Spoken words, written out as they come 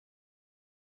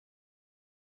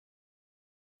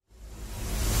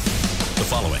The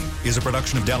following is a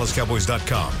production of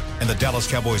DallasCowboys.com and the Dallas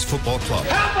Cowboys Football Club.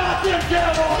 How about them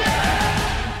Cowboys?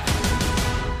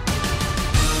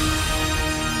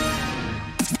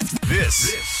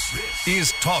 This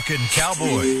is Talkin'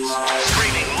 Cowboys.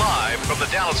 Streaming live from the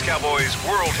Dallas Cowboys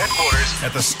World Headquarters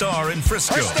at the Star in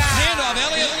Frisco. Handoff,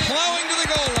 Elliott plowing to the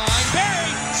goal line.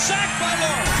 Barry, sacked by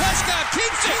Lawrence. Prescott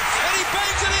keeps it, and he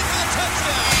bangs it in for the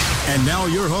touchdown. And now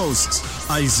your hosts,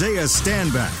 Isaiah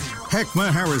Stanback,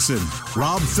 Heckma Harrison,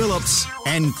 Rob Phillips,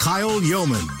 and Kyle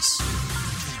Yeomans.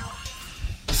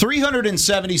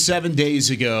 377 days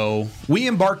ago, we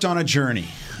embarked on a journey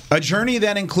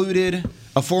that included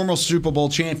a former Super Bowl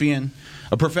champion,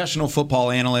 a professional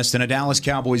football analyst, and a Dallas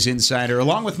Cowboys insider,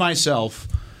 along with myself.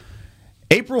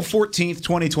 April 14th,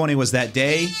 2020 was that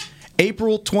day.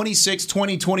 April 26,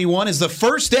 2021 is the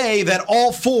first day that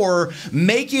all four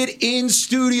make it in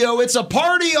studio. It's a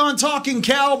party on Talking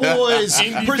Cowboys,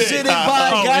 presented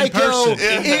by Geico.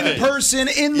 In person,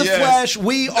 in the flesh.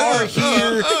 We are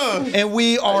here, and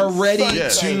we are ready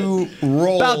to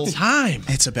roll. About time.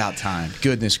 It's about time.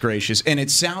 Goodness gracious. And it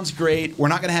sounds great. We're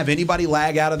not going to have anybody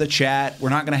lag out of the chat. We're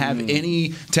not going to have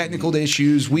any technical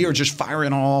issues. We are just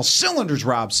firing on all cylinders,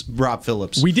 Rob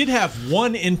Phillips. We did have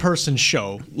one in-person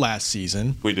show last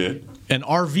season. We did. An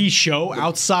RV show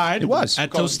outside. It was.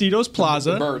 At Tostitos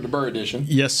Plaza. The Bird edition.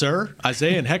 Yes, sir.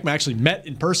 Isaiah and Heckma actually met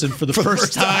in person for the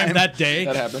first time that day.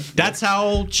 That happened. That's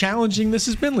how challenging this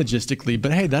has been logistically.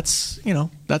 But hey, that's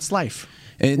life.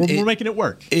 And we're making it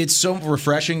work. It's so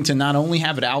refreshing to not only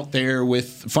have it out there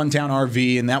with Funtown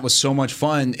RV, and that was so much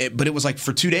fun, but it was like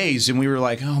for 2 days, and we were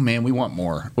like, oh man, we want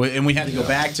more. And we had to go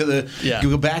back to the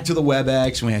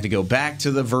WebEx, and we had to go back to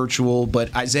the virtual.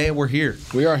 But Isaiah, we're here.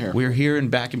 We are here. We're here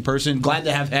and back in person. Glad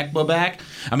to have Heckma back.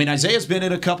 I mean, Isaiah's been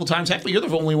in a couple times. Heckma, you're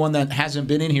the only one that hasn't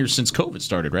been in here since COVID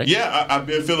started, right? Yeah, I've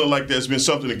been feeling like there's been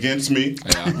something against me.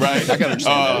 Yeah. Right? I got to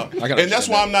understand that. And that's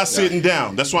why I'm not sitting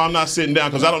down. That's why I'm not sitting down,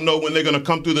 because I don't know when they're going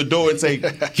to come through the door and say,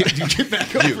 get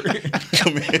back over here.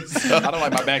 Come in. I don't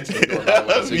like my back to the door, by the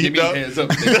way, so give me a hands up.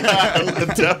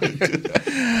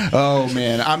 Oh,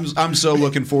 man. I'm so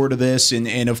looking forward to this.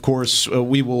 And of course,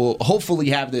 we will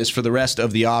hopefully have this for the rest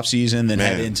of the offseason, then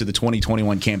head into the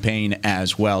 2021 campaign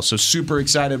as well. So super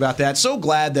excited about that. So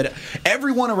glad that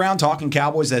everyone around Talking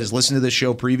Cowboys that has listened to this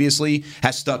show previously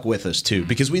has stuck with us, too,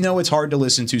 because we know it's hard to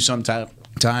listen to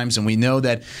sometimes, and we know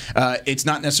that it's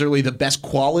not necessarily the best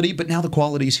quality, but now the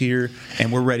quality's here,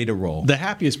 and we're ready to roll. The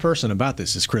happiest person about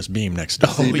this is Chris Beam next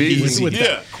door. Oh, easy. With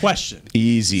that question.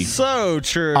 Easy. So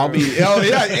true. And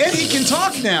he can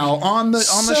talk now on the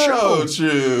show.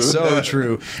 So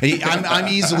true. I'm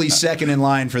easily second in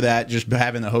line for that, just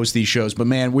having to host these shows. But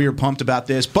man, we are pumped about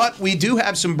this. But we do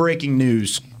have some breaking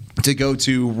news to go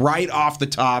to right off the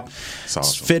top. Awesome.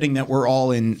 It's fitting that we're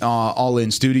all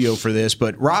in studio for this.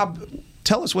 But Rob,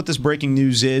 tell us what this breaking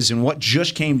news is and what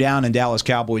just came down in Dallas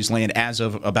Cowboys land as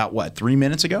of about, 3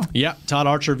 minutes ago? Yeah, Todd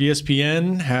Archer of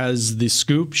ESPN has the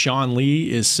scoop. Sean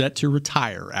Lee is set to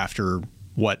retire after,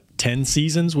 10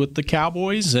 seasons with the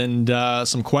Cowboys, and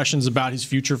some questions about his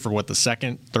future for,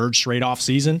 the third straight off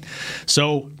season.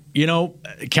 So,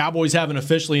 Cowboys haven't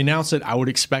officially announced it. I would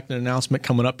expect an announcement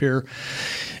coming up here.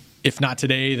 If not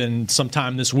today, then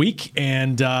sometime this week.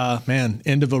 And,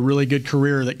 end of a really good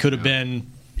career that could have been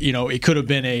it could have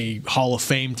been a Hall of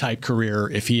Fame type career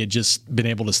if he had just been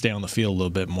able to stay on the field a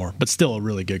little bit more, but still a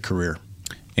really good career.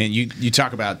 And you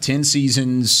talk about 10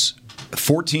 seasons,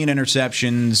 14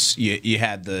 interceptions. You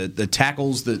had the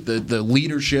tackles, the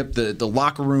leadership, the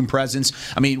locker room presence.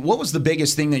 I mean, what was the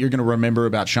biggest thing that you're going to remember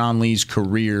about Sean Lee's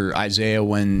career, Isaiah,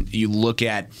 when you look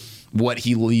at what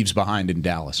he leaves behind in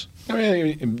Dallas? I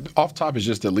mean, off top is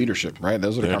just the leadership, right?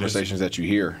 Those are the conversations that you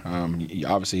hear.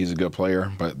 Obviously, he's a good player,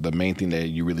 but the main thing that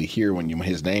you really hear when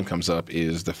his name comes up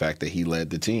is the fact that he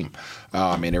led the team,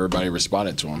 and everybody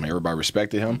responded to him. Everybody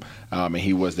respected him, and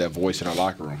he was that voice in our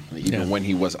locker room. Even when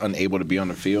he was unable to be on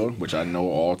the field, which I know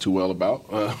all too well about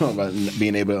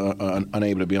being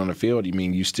unable to be on the field,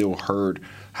 you still heard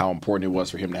how important it was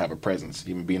for him to have a presence,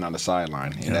 even being on the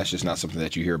sideline, and that's just not something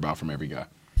that you hear about from every guy.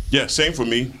 Yeah, same for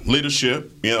me.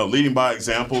 Leadership, leading by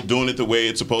example, doing it the way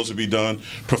it's supposed to be done,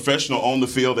 professional on the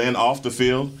field and off the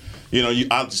field.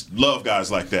 I just love guys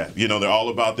like that. They're all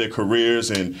about their careers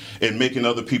and making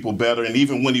other people better. And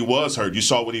even when he was hurt, you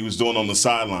saw what he was doing on the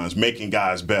sidelines, making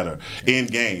guys better in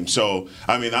game. So,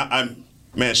 I'm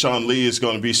man, Sean Lee is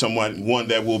going to be one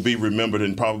that will be remembered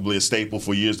and probably a staple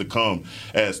for years to come.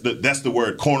 That's the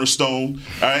word, cornerstone.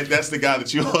 All right, that's the guy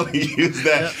that you only use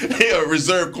that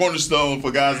reserve cornerstone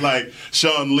for guys like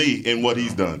Sean Lee and what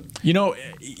he's done. You know,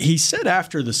 he said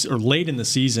after this or late in the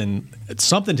season, it's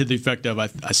something to the effect of, I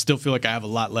still feel like I have a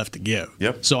lot left to give.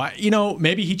 Yep. So,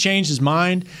 maybe he changed his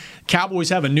mind. Cowboys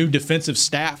have a new defensive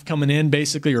staff coming in,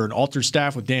 basically, or an altered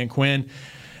staff with Dan Quinn.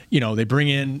 They bring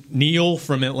in Neal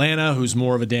from Atlanta, who's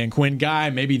more of a Dan Quinn guy.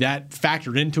 Maybe that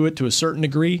factored into it to a certain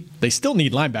degree. They still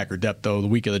need linebacker depth, though, the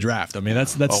week of the draft. I mean,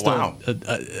 that's still,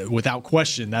 without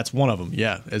question, that's one of them.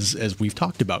 Yeah, as we've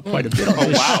talked about quite a bit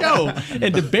on this show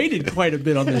and debated quite a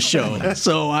bit on this show.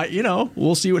 So,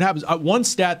 we'll see what happens. One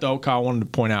stat, though, Kyle, I wanted to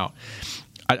point out.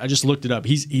 I just looked it up.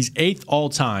 He's 8th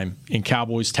all-time in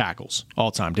Cowboys tackles,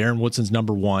 all-time. Darren Woodson's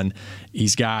number 1.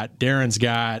 Darren's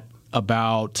got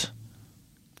about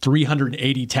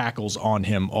 380 tackles on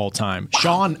him all time. Wow.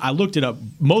 Sean, I looked it up,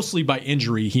 mostly by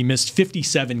injury. He missed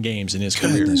 57 games in his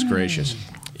career. Goodness gracious.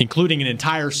 Including an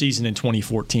entire season in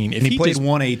 2014. And he played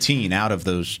 118 out of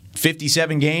those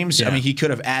 57 games. Yeah. I mean, he could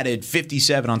have added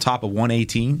 57 on top of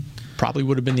 118. Probably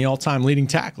would have been the all-time leading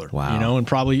tackler. Wow. And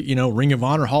probably, Ring of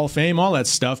Honor, Hall of Fame, all that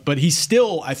stuff. But he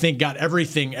still, I think, got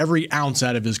every ounce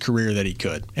out of his career that he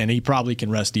could. And he probably can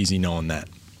rest easy knowing that.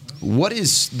 What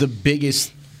is the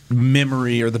biggest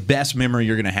memory or the best memory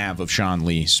you're going to have of Sean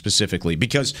Lee specifically?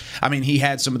 Because he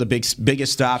had some of the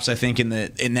biggest stops, I think, in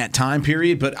that time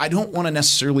period, but I don't want to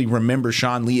necessarily remember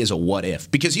Sean Lee as a what if,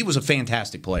 because he was a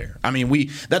fantastic player.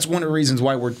 That's one of the reasons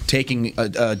why we're taking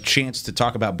a chance to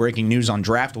talk about breaking news on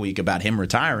draft week about him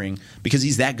retiring, because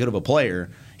he's that good of a player.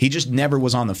 He just never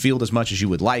was on the field as much as you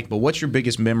would like. But what's your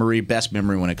biggest memory, best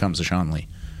memory when it comes to Sean Lee?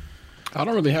 I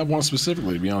don't really have one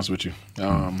specifically, to be honest with you.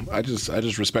 I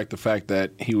just respect the fact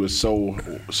that he was so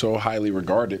highly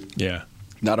regarded. Yeah.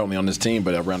 Not only on this team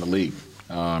but around the league.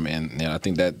 And I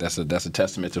think that's a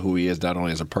testament to who he is, not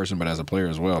only as a person but as a player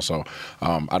as well. So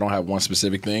I don't have one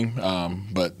specific thing,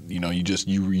 but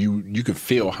you can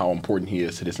feel how important he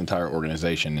is to this entire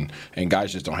organization, and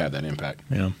guys just don't have that impact.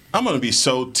 Yeah. I'm going to be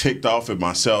so ticked off at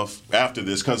myself after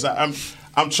this because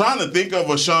I'm trying to think of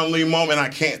a Sean Lee moment. I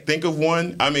can't think of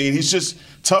one. He's just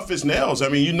tough as nails.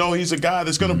 He's a guy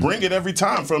that's going to bring it every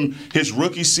time from his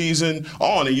rookie season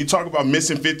on. And you talk about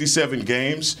missing 57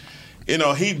 games.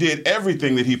 He did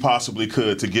everything that he possibly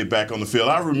could to get back on the field.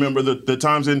 I remember the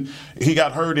times he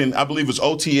got hurt in, I believe it was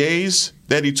OTAs,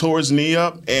 that he tore his knee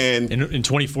up. And in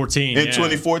 2014. In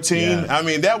 2014.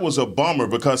 Yeah. That was a bummer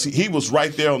because he was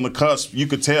right there on the cusp. You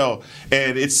could tell.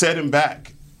 And it set him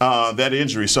back. That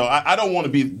injury. So I don't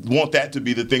want that to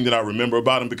be the thing that I remember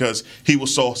about him because he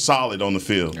was so solid on the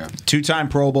field. Yeah. 2-time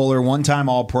Pro Bowler, 1-time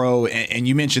All-Pro, and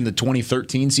you mentioned the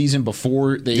 2013 season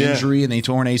before the injury and they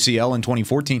tore an ACL in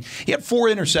 2014. He had 4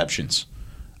 interceptions.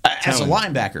 As a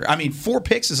linebacker. 4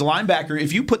 picks as a linebacker.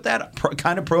 If you put that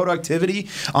kind of productivity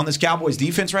on this Cowboys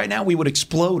defense right now, we would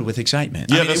explode with excitement.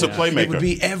 Yeah, that's a playmaker. It would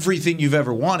be everything you've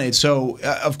ever wanted. So,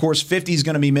 of course, 50 is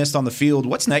going to be missed on the field.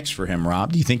 What's next for him,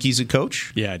 Rob? Do you think he's a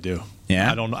coach? Yeah, I do. Yeah?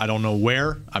 I don't know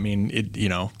where.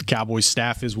 The Cowboys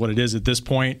staff is what it is at this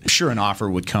point. Sure, an offer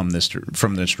would come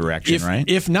from this direction, right?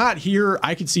 If not here,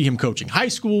 I could see him coaching high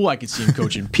school. I could see him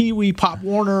coaching Pee Wee, Pop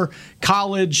Warner,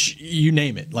 college, you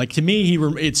name it. To me,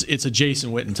 it's a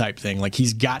Jason Witten type thing.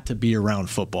 He's got to be around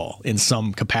football in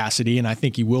some capacity, and I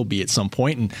think he will be at some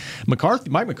point. And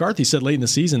Mike McCarthy said late in the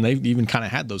season they've even kind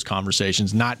of had those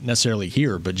conversations, not necessarily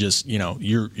here, but just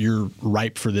you're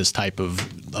ripe for this type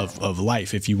of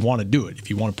life if you want to do it,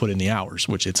 if you want to put in the hours,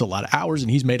 which it's a lot of hours,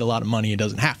 and he's made a lot of money. He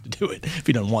doesn't have to do it if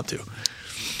he doesn't want to.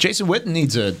 Jason Witten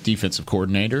needs a defensive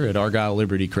coordinator at Argyle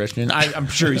Liberty Christian. I'm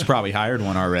sure he's probably hired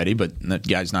one already, but that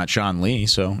guy's not Sean Lee.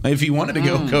 So if he wanted to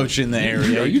go coach in the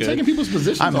area, are you taking people's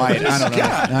positions? I might. I don't know.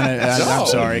 I'm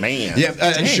sorry. Man.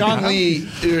 Yeah, Sean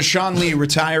Lee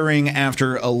retiring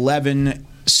after 11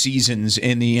 seasons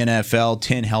in the NFL,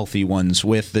 10 healthy ones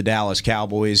with the Dallas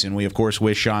Cowboys, and we of course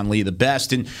wish Sean Lee the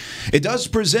best. And it does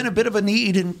present a bit of a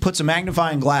need and puts a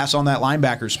magnifying glass on that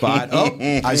linebacker spot.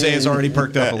 Isaiah's already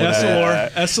perked up a little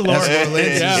bit. Essilor,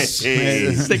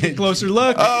 take a closer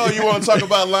look. Oh, you want to talk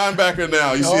about linebacker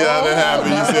now? You see how that happened?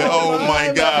 You said, "Oh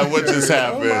my God, what just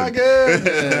happened?" Oh my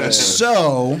goodness.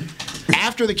 So,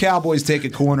 after the Cowboys take a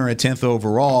corner at 10th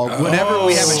overall, whenever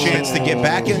we have a chance to get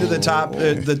back into the top,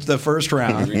 the first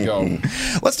round, here we go.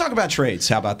 Let's talk about trades.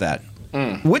 How about that?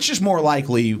 Which is more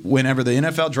likely whenever the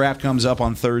NFL draft comes up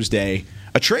on Thursday,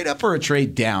 a trade up or a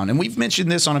trade down? And we've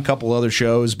mentioned this on a couple other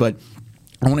shows, but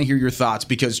I want to hear your thoughts,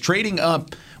 because trading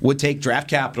up would take draft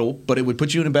capital, but it would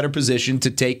put you in a better position to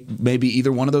take maybe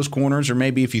either one of those corners, or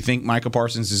maybe if you think Micah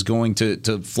Parsons is going to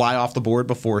fly off the board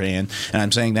beforehand, and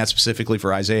I'm saying that specifically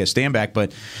for Isaiah Stanback,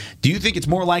 but do you think it's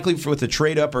more likely with a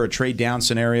trade up or a trade down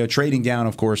scenario? Trading down,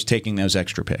 of course, taking those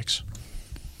extra picks.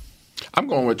 I'm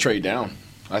going with trade down.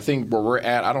 I think where we're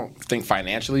at, I don't think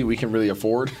financially we can really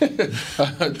afford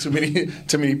too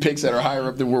many picks that are higher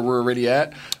up than where we're already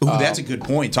at. Ooh, that's a good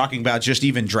point. Talking about just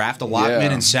even draft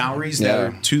allotment and salaries that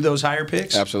are to those higher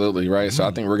picks. Absolutely, right. So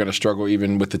I think we're going to struggle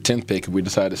even with the 10th pick if we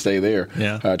decide to stay there,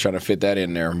 trying to fit that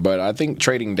in there. But I think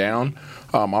trading down,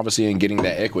 obviously, and getting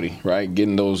that equity, right?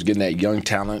 Getting that young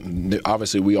talent.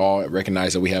 Obviously, we all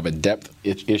recognize that we have a depth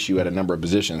issue at a number of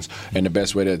positions, and the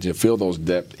best way to fill those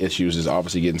depth issues is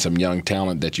obviously getting some young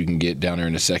talent that you can get down there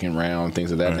in the second round,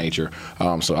 things of that nature.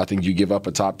 So I think you give up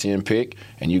a top 10 pick,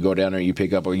 and you go down there and you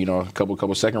pick up a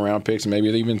couple second round picks, and maybe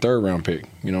even third round pick,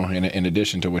 in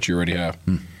addition to what you already have.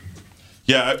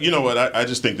 Yeah, you know what? I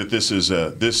just think that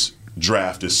this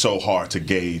draft is so hard to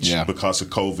gauge because of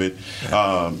COVID,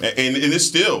 and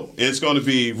it's going to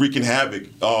be wreaking havoc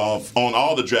on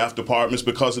all the draft departments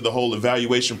because of the whole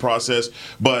evaluation process.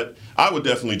 But I would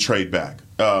definitely trade back.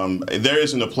 There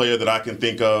isn't a player that I can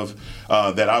think of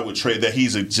that I would trade, that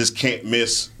he's a just can't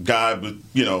miss guy. But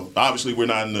obviously we're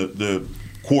not in the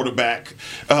quarterback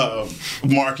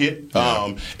market,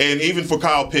 and even for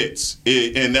Kyle Pitts,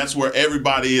 and that's where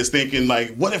everybody is thinking,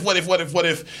 like, what if,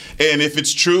 and if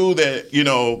it's true that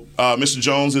Mr.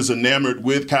 Jones is enamored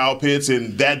with Kyle Pitts,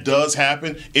 and that does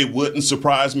happen, it wouldn't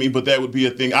surprise me, but that would be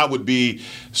a thing. That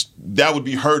would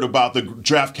be hurt about the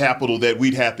draft capital that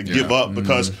we'd have to give up,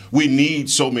 because we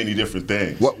need so many different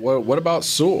things. What about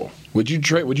Sewell? Would you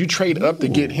trade up to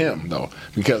get him, though?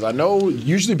 Because I know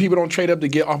usually people don't trade up to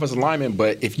get offensive linemen,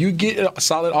 but if you get a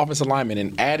solid offensive lineman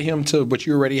and add him to what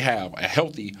you already have, a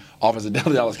healthy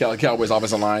Dallas Cowboys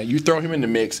offensive line, you throw him in the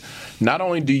mix, not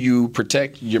only do you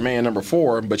protect your man number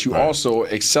 4, but you also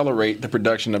accelerate the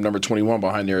production of number 21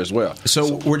 behind there as well.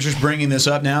 So we're just bringing this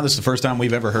up now. This is the first time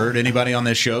we've ever heard anybody on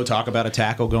this show talk about a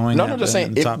tackle going. No, I'm just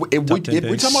saying, if we're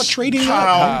talking about trading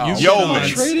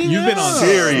you've been on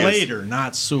Slater,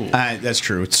 not Sewell. That's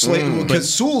true. It's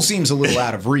because Sewell seems a little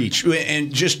out of reach.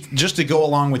 And just to go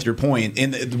along with your point,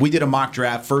 and we did a mock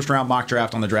draft, first round mock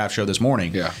draft on the draft show this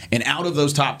morning. Yeah. And out of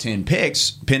those top 10 picks,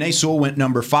 Penei Sewell went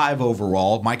number 5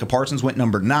 overall. Micah Parsons went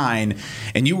number 9,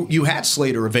 and you had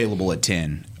Slater available at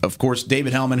 10. Of course,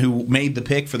 David Hellman, who made the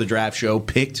pick for the draft show,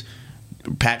 picked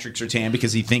Patrick Surtain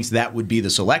because he thinks that would be the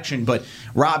selection. But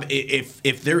Rob,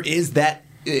 if there is that.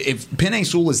 If Penei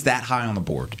Sewell is that high on the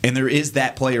board and there is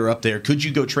that player up there, could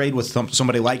you go trade with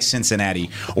somebody like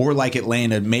Cincinnati or like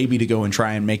Atlanta maybe to go and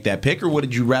try and make that pick, or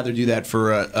would you rather do that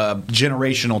for a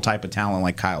generational type of talent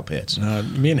like Kyle Pitts?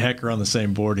 Me and Heck are on the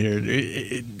same board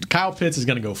here. Kyle Pitts is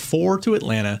going to go 4 to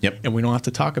Atlanta, and we don't have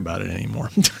to talk about it anymore.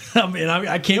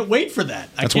 I can't wait for that.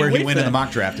 That's where he went in the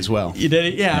mock draft as well. You did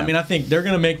it? Yeah. I mean, I think they're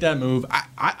going to make that move.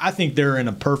 I think they're in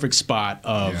a perfect spot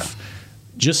of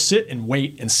just sit and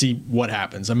wait and see what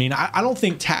happens. I mean, I don't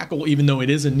think tackle, even though it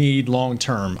is a need long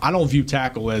term, I don't view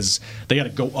tackle as they got to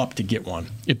go up to get one.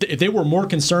 If they were more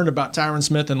concerned about Tyron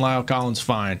Smith and Lyle Collins,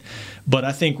 fine. But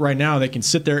I think right now they can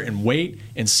sit there and wait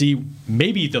and see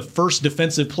maybe the first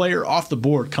defensive player off the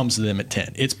board comes to them at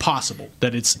 10. It's possible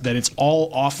that it's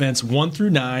all offense 1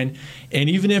 through 9, and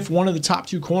even if one of the top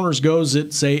 2 corners goes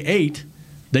at, say, 8,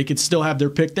 they could still have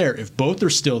their pick there. If both are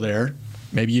still there,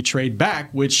 maybe you trade back,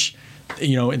 which –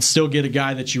 and still get a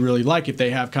guy that you really like if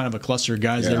they have kind of a cluster of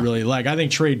guys they really like. I think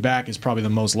trade back is probably the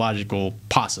most logical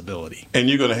possibility. And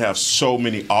you're going to have so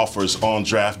many offers on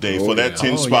draft day for that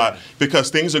 10 spot because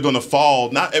things are going to fall.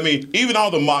 Even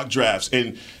all the mock drafts,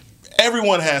 and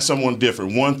everyone has someone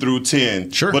different, 1 through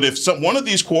 10. Sure. But if one of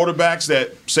these quarterbacks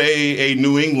that, say, a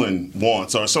New England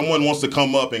wants, or someone wants to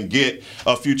come up and get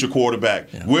a future quarterback,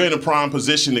 we're in a prime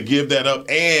position to give that up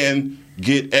and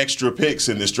get extra picks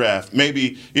in this draft.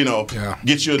 Maybe,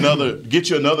 get you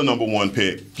another number 1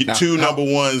 pick. Get 2 number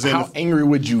 1s. How angry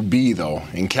would you be, though,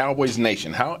 in Cowboys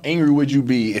Nation? How angry would you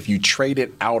be if you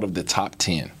traded out of the top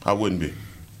 10? I wouldn't be.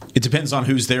 It depends on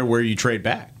who's there where you trade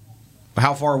back.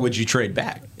 How far would you trade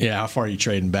back? Yeah, how far are you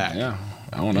trading back? Yeah.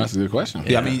 I don't know. That's a good question.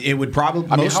 Yeah. I mean, it would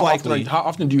probably most likely. How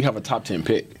often do you have a top 10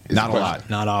 pick? Not a lot.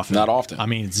 Not often. Not often. I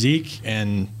mean, Zeke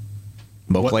and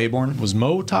Mo Claiborne. Was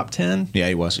Mo top 10? Yeah,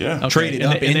 he was. Yeah. Okay. Traded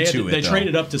up into it. They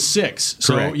traded up to 6.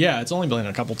 So, correct. Yeah, it's only been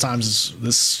a couple times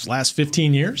this last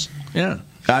 15 years. Yeah.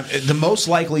 The most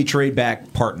likely trade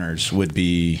back partners would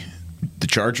be the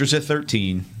Chargers at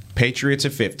 13, Patriots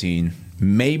at 15,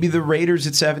 Maybe the Raiders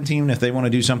at 17 if they want to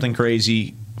do something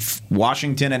crazy.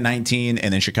 Washington at 19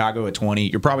 and then Chicago at 20.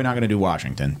 You're probably not going to do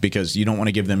Washington because you don't want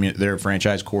to give them their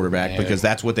franchise quarterback because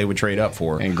that's what they would trade up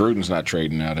for. And Gruden's not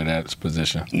trading out of that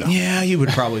position. No. Yeah, he would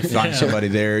probably find somebody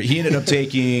there. He ended up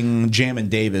taking Jamin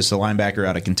Davis, the linebacker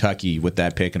out of Kentucky, with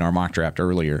that pick in our mock draft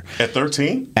earlier. At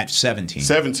 13? At 17.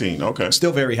 17, okay.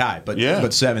 Still very high,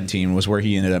 but 17 was where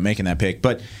he ended up making that pick.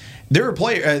 But there are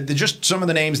players, just some of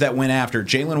the names that went after: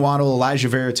 Jalen Waddle, Elijah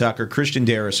Vera Tucker, Christian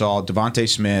Darrisaw, Devontae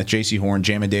Smith, J.C. Horn,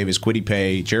 Jamin Davis, Kwity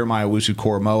Paye, Jeremiah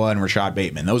Owusu-Koramoah, and Rashad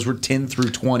Bateman. Those were 10 through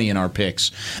 20 in our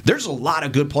picks. There's a lot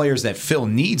of good players that fill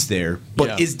needs there,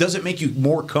 but does it make you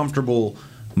more comfortable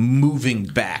moving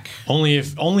back? Only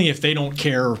if they don't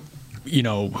care,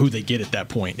 who they get at that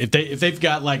point. If they've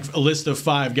got like a list of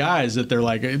 5 guys that they're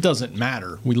like, it doesn't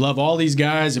matter. We love all these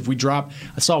guys. If we drop,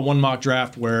 I saw one mock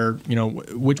draft where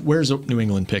where's New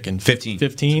England picking?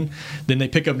 15. Then they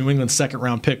pick up New England's second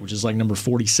round pick, which is like number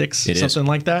 46, something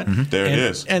like that. Mm-hmm. There it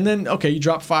is. And then you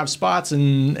drop 5 spots,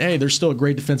 and hey, they're still a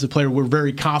great defensive player. We're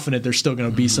very confident there's still going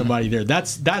to be somebody there.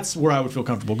 That's where I would feel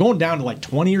comfortable. Going down to like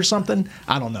 20 or something,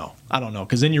 I don't know,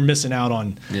 because then you're missing out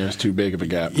on. Yeah, it's too big of a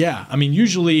gap. Yeah, I mean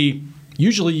usually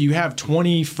you have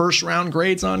 20 first-round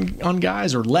grades on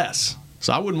guys or less.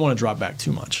 So I wouldn't want to drop back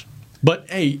too much. But,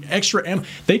 hey, extra ammo.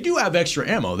 They do have extra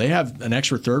ammo. They have an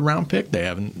extra third-round pick. They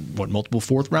have, multiple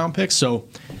fourth-round picks. So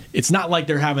it's not like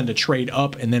they're having to trade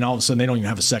up and then all of a sudden they don't even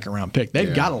have a second-round pick.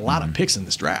 They've got a lot of picks in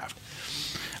this draft.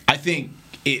 I think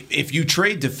if you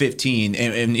trade to 15,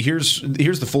 and here's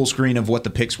the full screen of what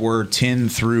the picks were, 10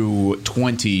 through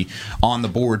 20 on the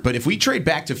board. But if we trade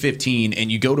back to 15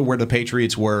 and you go to where the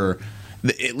Patriots were,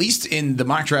 at least in the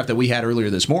mock draft that we had earlier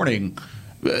this morning,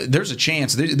 there's a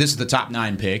chance. This is the top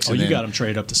 9 picks. Oh, you got them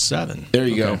trade up to 7. There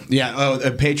you go. Yeah,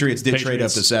 Patriots did trade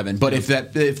up to 7. But if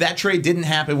that trade didn't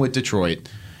happen with Detroit,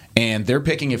 and they're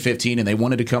picking at 15, and they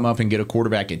wanted to come up and get a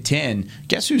quarterback at 10,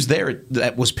 guess who's there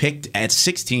that was picked at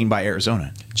 16 by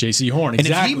Arizona? J.C. Horn,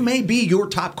 exactly. And if he may be your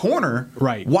top corner,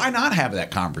 right, why not have that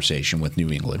conversation with New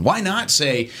England? Why not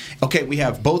say, okay, we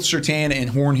have both Surtain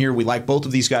and Horn here. We like both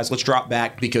of these guys. Let's drop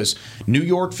back because New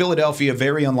York, Philadelphia,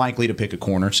 very unlikely to pick a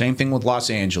corner. Same thing with Los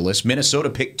Angeles. Minnesota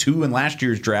picked 2 in last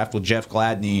year's draft with Jeff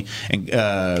Gladney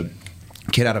and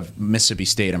kid out of Mississippi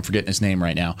State. I'm forgetting his name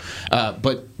right now.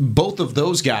 But both of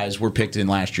those guys were picked in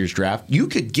last year's draft. You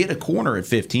could get a corner at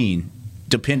 15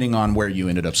 depending on where you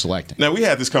ended up selecting. Now, we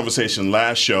had this conversation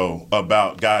last show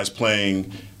about guys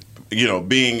playing,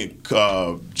 being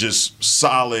just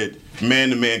solid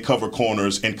man-to-man cover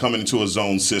corners and coming into a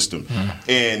zone system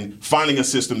and finding a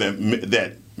system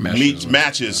that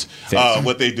matches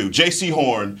what they do. J.C.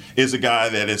 Horn is a guy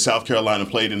that at South Carolina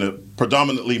played in a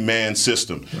predominantly man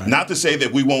system. Right. Not to say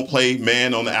that we won't play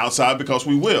man on the outside, because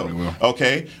we will.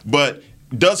 Okay? But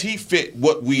does he fit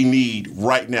what we need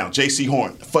right now? J.C.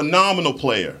 Horn, phenomenal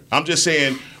player. I'm just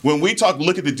saying, when we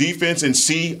look at the defense and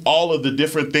see all of the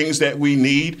different things that we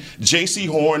need, J.C.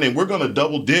 Horn, and we're going to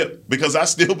double dip because I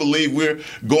still believe we're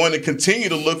going to continue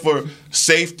to look for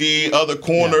safety, other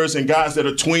corners, and guys that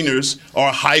are tweeners or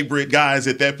hybrid guys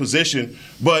at that position.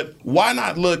 But why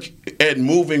not look at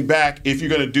moving back, if you're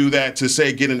going to do that, to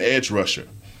say get an edge rusher?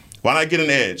 Why not get an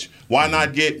edge? Why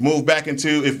not move back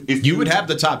into if you would have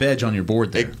the top edge on your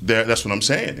board there? That's what I'm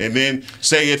saying. And then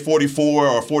say at 44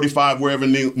 or 45, wherever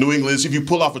New England is, if you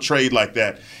pull off a trade like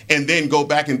that, and then go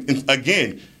back and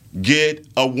again get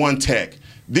a one tech.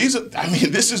 This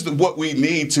is what we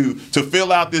need to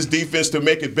fill out this defense to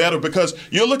make it better, because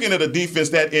you're looking at a defense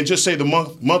that in just say the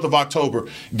month of October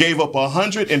gave up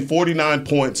 149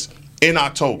 points in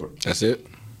October. That's it.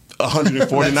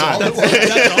 149.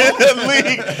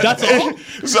 That's all.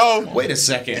 So wait a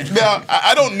second. Now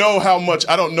I don't know how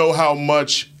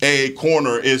much a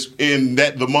corner is in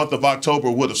the month of October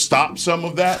would have stopped some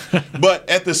of that. But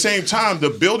at the same time,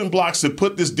 the building blocks to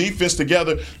put this defense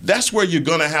together, that's where you're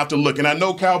gonna have to look. And I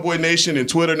know Cowboy Nation and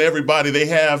Twitter and everybody, they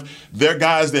have their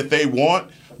guys that they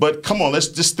want. But come on, let's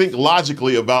just think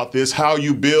logically about this, how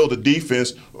you build a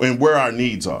defense and where our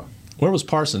needs are. Where was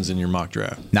Parsons in your mock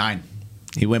draft? 9.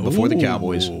 He went before the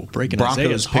Cowboys. Breaking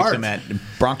Isaiah's heart.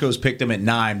 Broncos picked him at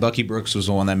 9. Bucky Brooks was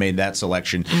the one that made that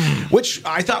selection, which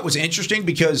I thought was interesting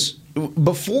because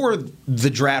before the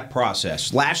draft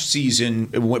process last season,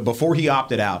 before he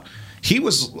opted out, he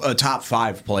was a top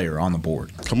 5 player on the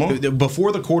board. Come on.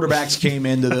 Before the quarterbacks came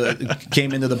into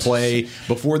the play,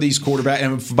 before these quarterbacks,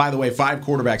 and by the way, 5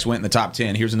 quarterbacks went in the top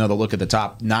 10. Here's another look at the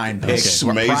top 9 picks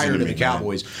prior to the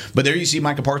Cowboys. But there you see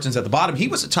Micah Parsons at the bottom. He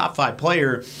was a top 5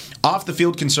 player. Off the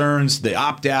field concerns, the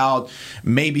opt out,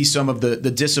 maybe some of the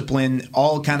discipline,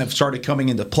 all kind of started coming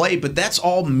into play. But that's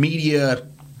all media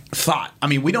thought. I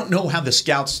mean, we don't know how the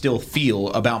scouts still feel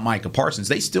about Micah Parsons.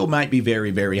 They still might be very,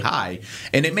 very high.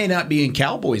 And it may not be in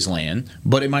Cowboys land,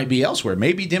 but it might be elsewhere.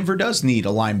 Maybe Denver does need a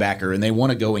linebacker, and they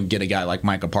want to go and get a guy like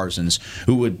Micah Parsons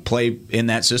who would play in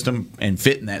that system and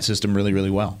fit in that system really,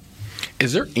 really well.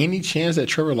 Is there any chance that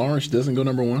Trevor Lawrence doesn't go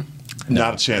number one?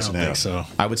 Not a chance in I hell. think so.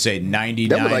 I would say 99%.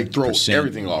 That would like throw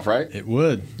everything off, right? It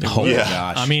would. Oh, Yeah. my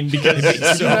gosh. I mean, because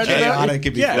it's so chaotic. It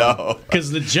could be fun.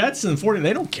 because the Jets and 40,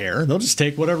 they don't care. They'll just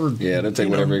take whatever. Yeah, they'll take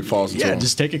whatever it falls into. Yeah, them.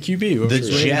 just take a QB. The whoever's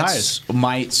rated Jets highest.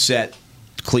 might set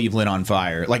Cleveland on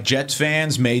fire. Like, Jets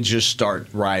fans may just start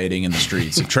rioting in the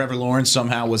streets. If Trevor Lawrence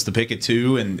somehow was the pick at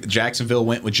 2 and Jacksonville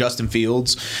went with Justin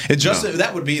Fields,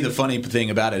 that would be the funny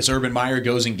thing about it. Is Urban Meyer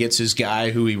goes and gets his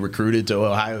guy who he recruited to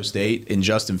Ohio State in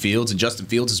Justin Fields, and Justin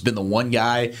Fields has been the one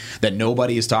guy that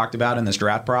nobody has talked about in this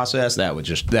draft process. That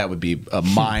would be a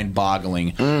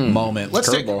mind-boggling moment.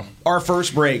 Let's take our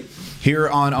first break here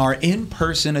on our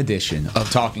in-person edition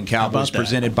of Talking Cowboys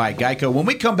presented by Geico. When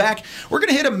we come back, we're going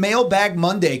to hit a Mailbag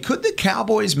Monday. Could the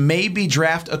Cowboys maybe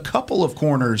draft a couple of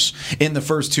corners in the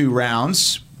first 2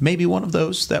 rounds? Maybe one of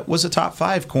those that was a top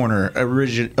 5 corner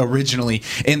originally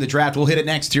in the draft. We'll hit it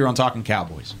next here on Talking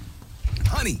Cowboys.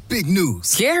 Honey, big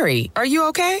news. Gary, are you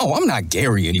okay? Oh, I'm not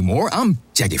Gary anymore. I'm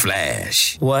Jackie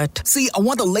Flash. What? See, I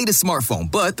want the latest smartphone,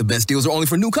 but the best deals are only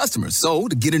for new customers. So,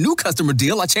 to get a new customer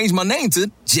deal, I changed my name to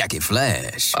Jackie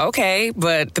Flash. Okay,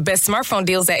 but the best smartphone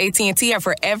deals at AT&T are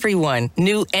for everyone,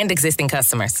 new and existing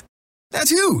customers. That's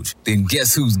huge. Then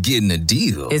guess who's getting a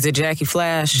deal? Is it Jackie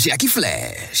Flash? Jackie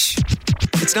Flash.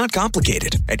 It's not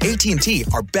complicated. At AT&T,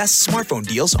 our best smartphone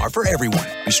deals are for everyone.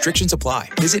 Restrictions apply.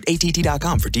 Visit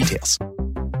AT&T.com for details.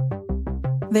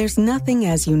 There's nothing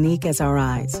as unique as our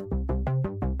eyes,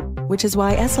 which is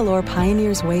why Essilor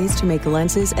pioneers ways to make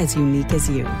lenses as unique as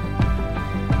you.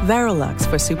 Verilux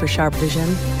for super sharp vision,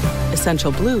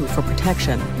 Essential Blue for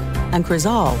protection, and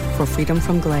Crizal for freedom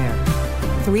from glare.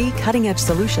 3 cutting-edge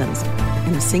solutions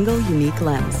in a single unique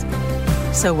lens.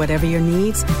 So whatever your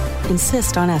needs,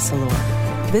 insist on Essilor.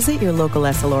 Visit your local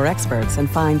Essilor experts and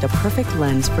find the perfect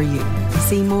lens for you.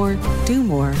 See more, do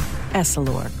more,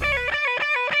 Essilor.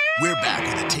 We're back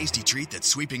with a tasty treat that's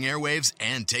sweeping airwaves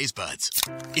and taste buds.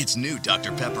 It's new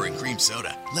Dr. Pepper and Cream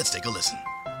Soda. Let's take a listen.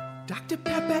 Dr.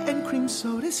 Pepper and Cream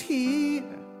Soda's here.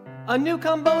 A new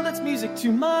combo that's music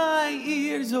to my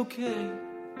ears, okay.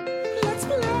 Let's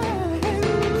play.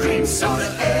 Cream Soda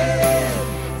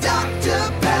and Dr.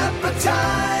 Pepper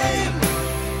time.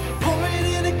 Pour it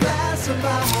in a glass of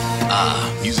ice.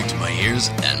 Ah, music to my ears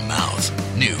and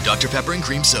mouth. New Dr. Pepper and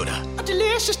Cream Soda. A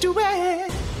delicious duet.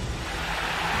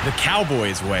 The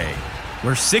Cowboys way,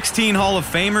 where 16 Hall of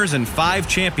Famers and 5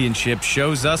 championships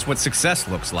shows us what success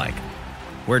looks like.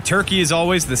 Where turkey is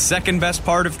always the second best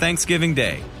part of Thanksgiving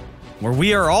Day. Where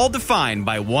we are all defined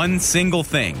by one single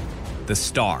thing, the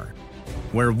star.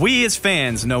 Where we as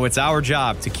fans know it's our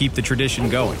job to keep the tradition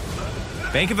going.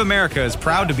 Bank of America is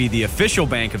proud to be the official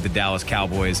bank of the Dallas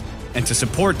Cowboys and to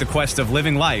support the quest of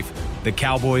living life the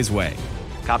Cowboys way.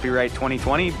 Copyright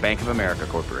 2020, Bank of America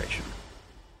Corporation.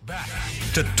 Back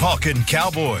to Talking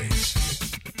Cowboys.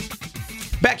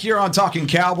 Back here on Talking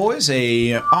Cowboys,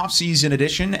 a off-season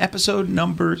edition, episode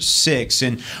number 6.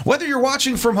 And whether you're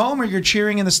watching from home or you're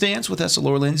cheering in the stands with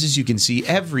Essilor lenses, you can see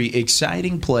every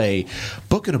exciting play.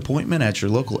 Book an appointment at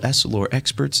your local Essilor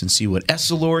experts and see what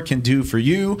Essilor can do for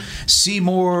you. See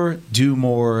more, do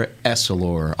more,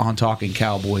 Essilor on Talking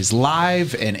Cowboys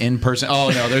live and in person. Oh,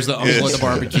 no, there's the Uncle at the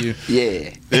barbecue. Yeah.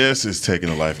 This is taking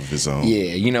a life of his own.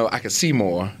 Yeah, I could see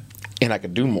more and I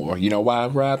could do more. You know why,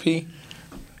 Rob P?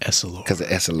 Essilor. Because of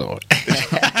Essilor.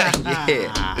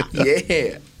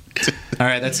 Yeah. All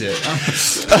right, that's it.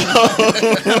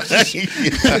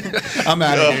 I'm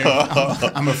out of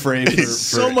here. I'm afraid for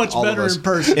so much all better of us. in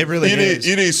person. It really is.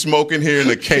 You need smoke in here in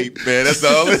the Cape, man. That's the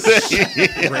only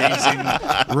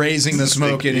thing. raising the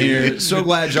smoke in here. So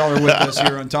glad y'all are with us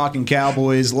here on Talking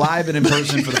Cowboys, live and in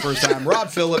person for the first time. Rob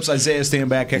Phillips, Isaiah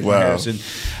Stanback, Hector Harrison.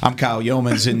 I'm Kyle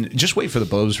Yeomans, and just wait for the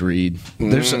Bose read.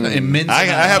 There's an immense. I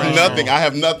have nothing. I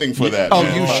have nothing for that. Oh,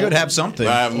 man. you should have something.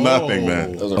 I have nothing,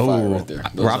 man. Those are fire right there.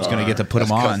 Rob's going to get to put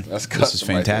them on. That's custom. This is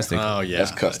fantastic. Right Oh, yeah.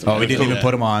 That's custom. Oh, we didn't even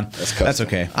put them on. That's custom. That's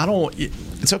okay. I don't.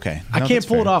 It's okay. I No, can't that's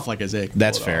pull fair. it off like Isaiah.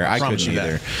 That's fair. I promise couldn't you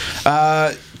either.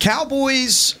 that.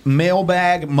 Cowboys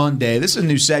Mailbag Monday. This is a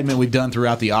new segment we've done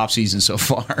throughout the offseason so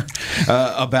far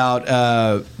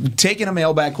about taking a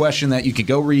mailbag question that you could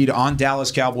go read on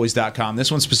DallasCowboys.com.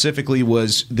 This one specifically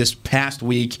was this past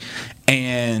week,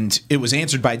 and it was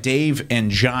answered by Dave and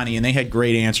Johnny, and they had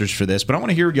great answers for this. But I want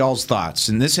to hear y'all's thoughts,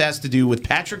 and this has to do with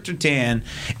Patrick Surtain,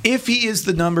 if he is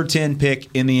the number 10 pick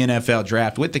in the NFL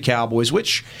draft with the Cowboys,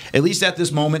 which, at least at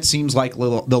this moment, seems like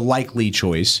the likely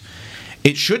choice.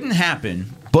 It shouldn't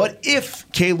happen, but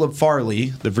if Caleb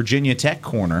Farley, the Virginia Tech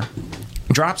corner,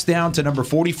 drops down to number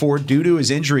 44 due to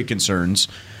his injury concerns,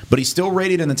 but he's still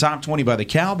rated in the top 20 by the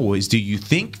Cowboys, do you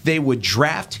think they would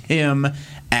draft him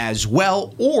as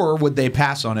well, or would they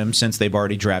pass on him since they've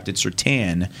already drafted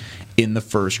Surtain in the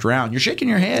first round? You're shaking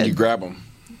your head. You grab him.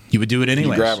 You would do it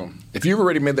anyway. You grab him. If you've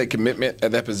already made that commitment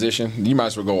at that position, you might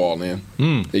as well go all in.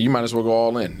 You might as well go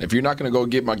all in. If you're not going to go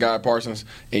get my guy Parsons,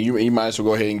 and you might as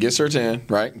well go ahead and get Surtain,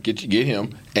 right? Get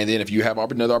him. And then if you have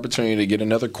another opportunity to get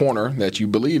another corner that you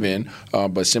believe in,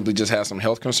 but simply just has some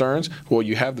health concerns, well,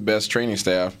 you have the best training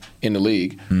staff in the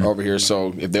league over here.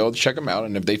 So if they'll check him out,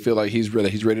 and if they feel like he's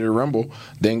ready to rumble,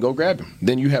 then go grab him.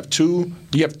 Then you have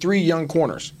three young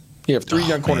corners. You have three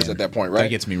young corners at that point, right? That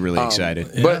gets me really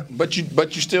excited. But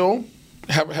you still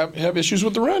have issues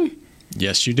with the run.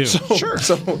 Yes, you do. Sure.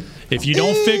 So if you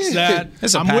don't fix that,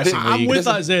 I'm with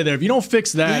Isaiah there. If you don't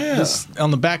fix that, this on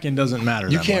the back end doesn't matter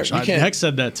that much. Heck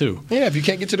said that too. Yeah, if you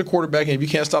can't get to the quarterback and if you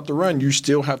can't stop the run, you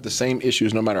still have the same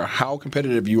issues no matter how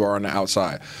competitive you are on the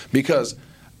outside. Because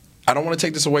I don't want to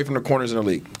take this away from the corners in the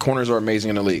league. Corners are amazing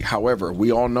in the league. However,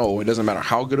 we all know it doesn't matter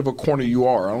how good of a corner you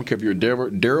are. I don't care if you're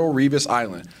Darrelle Revis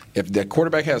Island. If the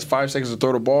quarterback has 5 seconds to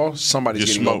throw the ball, somebody's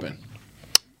getting open.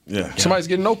 Yeah. Somebody's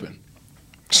getting open.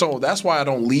 So that's why I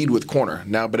don't lead with corner.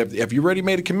 Now, but if you already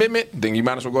made a commitment, then you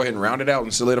might as well go ahead and round it out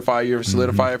and solidify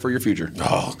it for your future.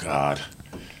 Oh, God.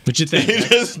 What you think?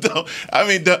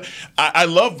 I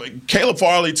love Caleb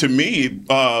Farley. To me,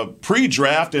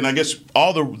 pre-draft, and I guess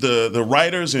all the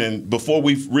writers, and before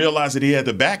we realized that he had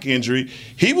the back injury,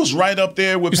 he was right up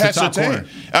there with Patrick Surtain.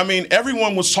 I mean,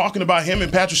 everyone was talking about him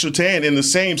and Patrick Surtain in the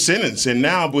same sentence, and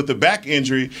now with the back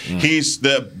injury, he's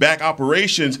the back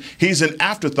operations. He's an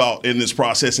afterthought in this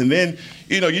process, and then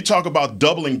you talk about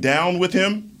doubling down with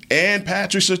him and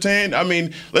Patrick Surtain. I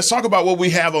mean, let's talk about what we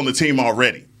have on the team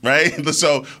already. Right?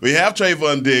 So we have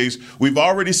Trayvon Diggs. We've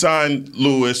already signed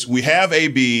Lewis. We have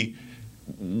AB.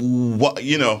 Look,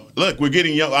 we're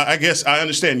getting young. I guess I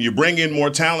understand. You bring in more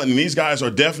talent, and these guys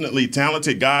are definitely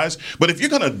talented guys. But if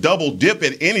you're going to double dip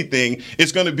at anything,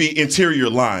 it's going to be interior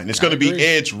line. It's going to be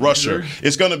edge rusher.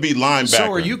 It's going to be linebacker.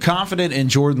 So are you confident in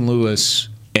Jordan Lewis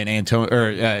and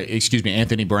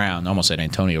Anthony Brown? Almost said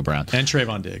Antonio Brown. And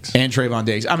Trayvon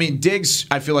Diggs. I mean, Diggs,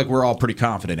 I feel like we're all pretty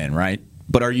confident in, right?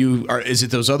 But is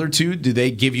it those other two? Do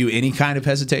they give you any kind of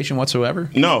hesitation whatsoever?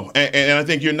 No, and I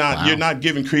think you're not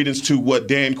giving credence to what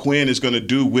Dan Quinn is going to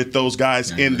do with those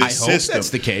guys in this system. I hope that's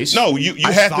the case. No, you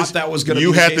had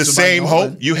the same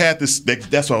hope. You had this.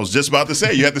 That's what I was just about to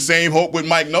say. You had the same hope with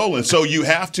Mike Nolan. So you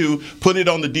have to put it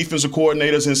on the defensive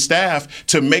coordinators and staff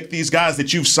to make these guys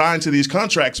that you've signed to these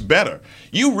contracts better.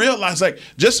 You realize,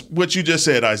 just what you just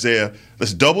said, Isaiah.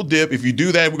 Let's double dip. If you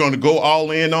do that, we're going to go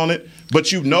all in on it.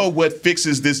 But you know what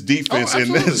fixes this defense,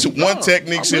 and that's one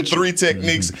techniques and three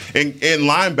techniques and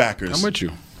linebackers. I'm with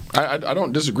you. I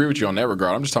don't disagree with you on that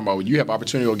regard. I'm just talking about when you have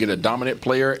opportunity to get a dominant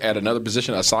player at another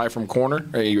position aside from corner,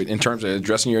 in terms of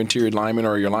addressing your interior lineman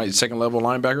or your second-level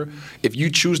linebacker. If you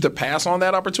choose to pass on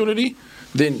that opportunity,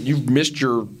 then you've missed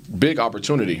your big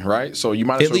opportunity, right? So you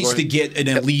might as well at least to get an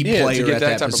elite player at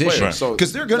that position,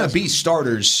 because they're going to be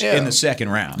starters in the second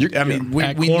round.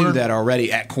 We knew that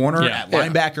already. At corner, at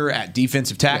linebacker, at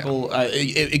defensive tackle,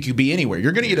 it could be anywhere.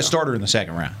 You're going to get a starter in the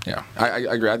second round. Yeah, I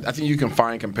agree. I think you can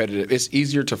find competitive. It's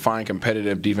easier to find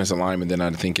competitive defensive linemen than I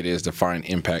think it is to find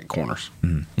impact corners.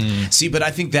 See, but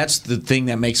I think that's the thing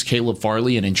that makes Caleb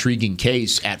Farley an intriguing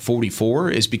case at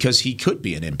 44 is because he could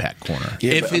be an impact corner.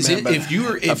 If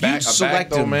you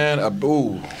select him,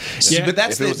 but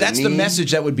that's the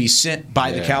message that would be sent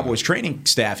by the Cowboys training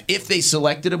staff if they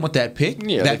selected him with that pick.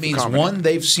 That means one,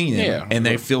 they've seen him and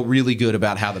they feel really good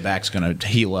about how the back's going to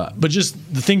heal up. But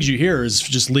just the things you hear is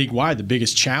just league wide. The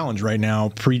biggest challenge right now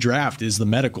pre-draft is the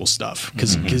medical stuff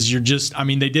because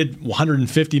they did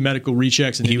 150 medical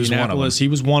rechecks in Indianapolis. He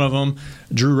was one of them.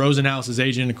 Drew Rosenhaus's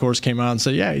agent, of course, came out and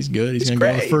said, "Yeah, he's good. He's going to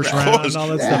go in the first round and all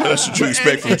that stuff." That's what you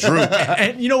expect from Drew.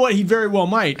 And you know what? He very well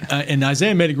might. And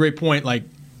Isaiah made a great point.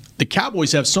 the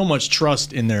Cowboys have so much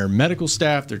trust in their medical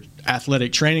staff, their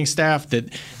athletic training staff,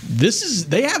 that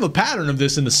they have a pattern of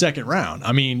this in the second round.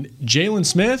 I mean, Jalen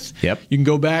Smith. Yep. You can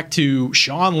go back to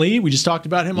Sean Lee. We just talked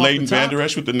about him. Leighton off the top. Vander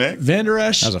Esch with the neck. Vander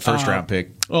Esch. That was a first-round pick.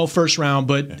 Well, first round,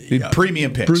 but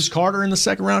premium picks. Bruce Carter in the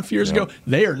second round a few years ago.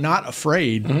 They are not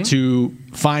afraid to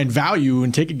find value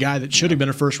and take a guy that should have been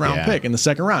a first-round pick in the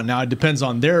second round. Now, it depends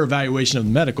on their evaluation of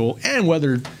the medical and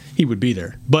whether he would be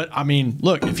there. But, I mean,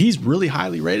 look, if he's really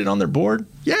highly rated on their board,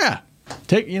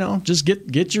 just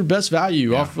get your best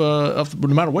value off no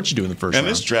matter what you do in the first round.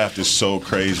 And this draft is so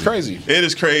crazy. It's crazy. It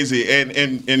is crazy. And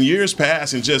in years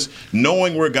past, and just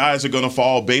knowing where guys are going to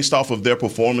fall based off of their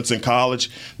performance in college,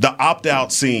 the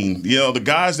opt-out scene, the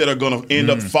guys that are going to end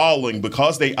up falling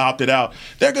because they opted out,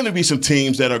 there are going to be some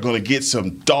teams that are going to get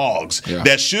some dogs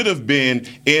that should have been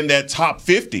in that top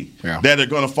 50 that are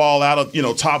going to fall out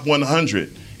of, top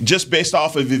 100. Just based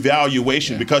off of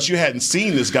evaluation, because you hadn't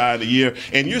seen this guy in a year,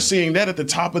 and you're seeing that at the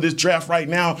top of this draft right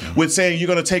now with saying you're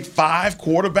going to take 5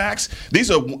 quarterbacks.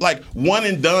 These are like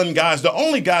one-and-done guys. The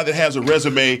only guy that has a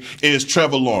resume is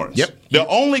Trevor Lawrence. Yep. The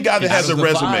only guy that has a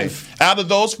resume 5. out of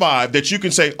those 5 that you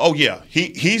can say, oh, yeah,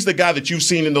 he's the guy that you've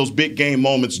seen in those big game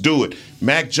moments do it.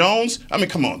 Mac Jones, I mean,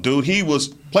 come on, dude. He was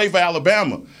played for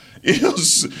Alabama.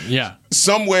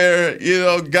 Somewhere,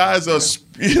 guys are,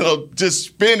 just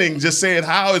spinning, just saying,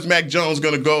 how is Mac Jones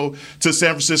going to go to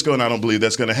San Francisco? And I don't believe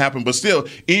that's going to happen. But still,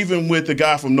 even with the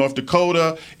guy from North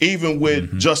Dakota, even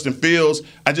with Justin Fields,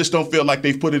 I just don't feel like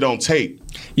they've put it on tape.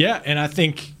 Yeah, and I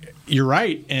think you're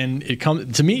right. And it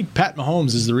comes to me, Pat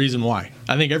Mahomes is the reason why.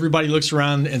 I think everybody looks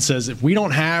around and says, if we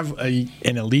don't have an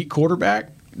elite quarterback,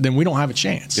 then we don't have a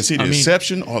chance. Is he the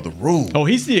exception or the rule? Oh,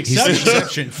 he's the exception. He's the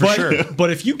exception for sure.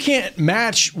 But if you can't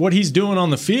match what he's doing on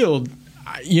the field,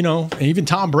 and even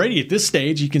Tom Brady at this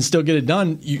stage, you can still get it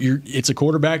done. It's a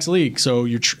quarterback's league, so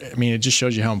it just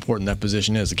shows you how important that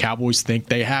position is. The Cowboys think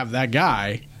they have that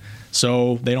guy,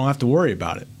 so they don't have to worry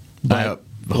about it. But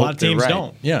a lot of teams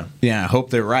don't. Yeah, I hope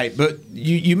they're right. But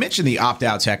you mentioned the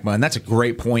opt-outs, Heckma, and that's a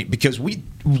great point because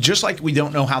just like we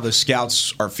don't know how the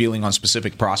scouts are feeling on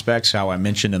specific prospects, how I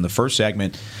mentioned in the first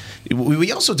segment,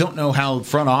 we also don't know how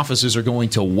front offices are going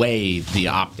to weigh the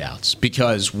opt-outs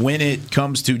because when it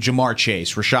comes to Jamar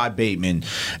Chase, Rashad Bateman,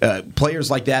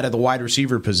 players like that at the wide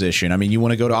receiver position, I mean, you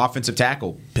want to go to offensive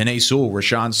tackle, Penei Sewell,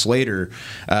 Rashawn Slater,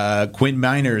 Quinn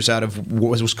Miners out of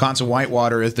Wisconsin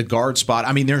Whitewater at the guard spot.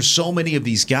 I mean, there's so many of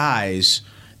these guys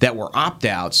that were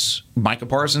opt-outs. Micah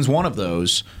Parsons, one of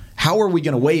those. How are we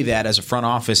going to weigh that as a front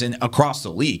office and across the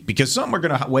league? Because some are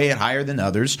going to weigh it higher than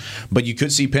others, but you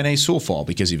could see Penei Sewell fall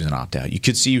because he was an opt-out. You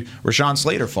could see Rashawn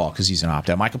Slater fall because he's an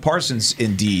opt-out. Micah Parsons,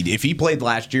 indeed. If he played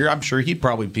last year, I'm sure he'd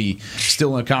probably be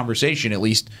still in a conversation, at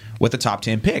least with a top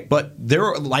 10 pick. But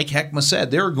there, like Heckma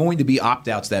said, there are going to be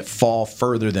opt-outs that fall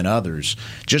further than others,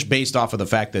 just based off of the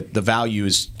fact that the value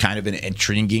is kind of an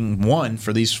intriguing one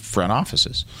for these front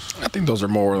offices. I think those are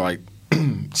more like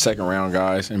second round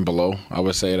guys and below, I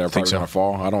would say, that are probably going to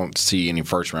fall. I don't see any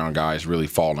first round guys really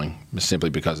falling simply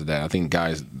because of that. I think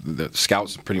the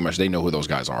scouts pretty much, they know who those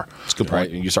guys are. That's a good point.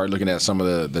 Right? And you start looking at some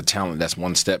of the talent that's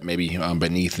one step maybe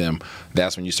beneath them.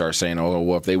 That's when you start saying, oh,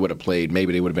 well, if they would have played,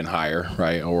 maybe they would have been higher,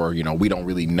 right? Or, we don't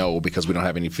really know because we don't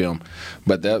have any film.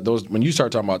 But those when you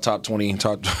start talking about top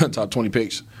 20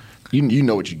 picks, you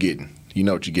know what you're getting. You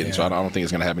know what you're getting. Yeah. So I don't think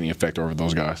it's going to have any effect over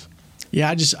those guys.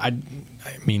 Yeah,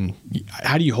 I mean,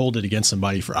 how do you hold it against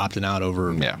somebody for opting out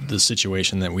over the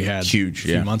situation that we had a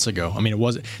few months ago? I mean, it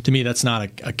wasn't, to me, that's not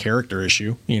a character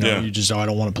issue. You just, I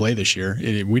don't want to play this year.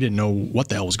 We didn't know what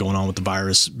the hell was going on with the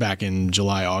virus back in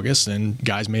July, August, and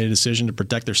guys made a decision to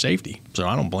protect their safety. So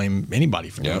I don't blame anybody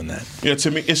for doing that. Yeah,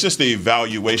 to me, it's just the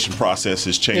evaluation process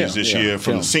has changed this year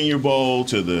from the Senior Bowl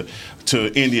to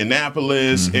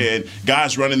Indianapolis, and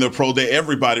guys running their pro day.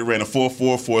 Everybody ran a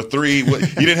 4.4,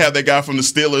 4.3. You didn't have that guy from the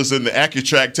Steelers in the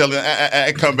AccuTrack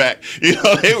telling, come back.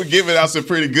 They were giving out some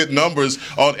pretty good numbers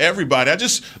on everybody. I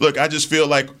just feel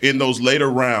like in those later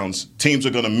rounds, teams are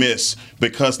going to miss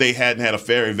because they hadn't had a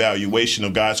fair evaluation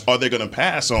of guys. Are they going to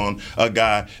pass on a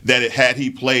guy that had he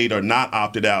played or not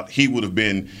opted out, he would have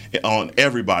been on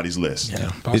everybody's list?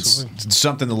 Yeah, it's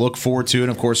something to look forward to. And,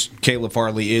 of course, Caleb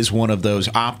Farley is one of those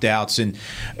opt-outs. And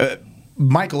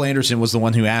Michael Anderson was the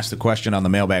one who asked the question on the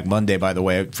Mailbag Monday, by the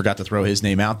way. I forgot to throw his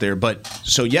name out there. But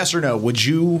so yes or no, would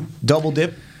you double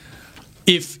dip?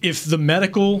 If the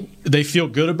medical, they feel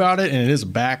good about it, and it is a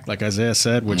back, like Isaiah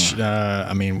said, which,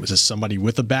 was this somebody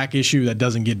with a back issue that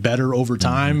doesn't get better over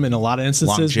time in a lot of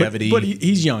instances? Longevity. But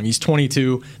he's young. He's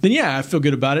 22. Then, I feel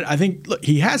good about it. I think, look,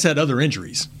 he has had other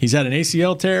injuries. He's had an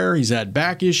ACL tear. He's had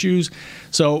back issues.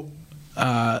 So,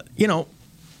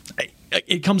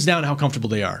 it comes down to how comfortable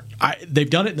they are. They've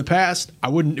done it in the past.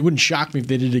 It wouldn't shock me if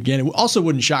they did it again. It also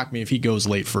wouldn't shock me if he goes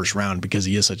late first round because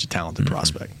he is such a talented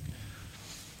prospect.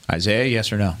 Isaiah,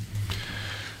 yes or no?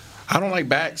 I don't like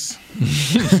backs.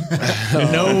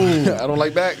 No, I don't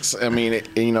like backs. I mean,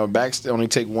 backs only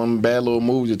take one bad little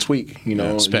move to tweak.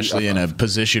 Especially in a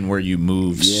position where you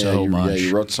move so much. Yeah,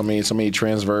 you wrote so many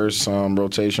transverse,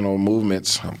 rotational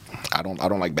movements. I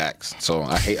don't like backs, so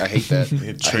I hate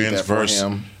that. Transverse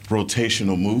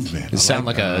rotational movement. You sound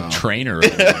like a trainer.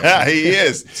 He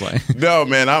is. No,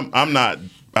 man, I'm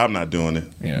not doing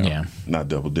it. Yeah. Not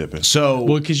double dipping. So,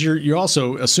 because you're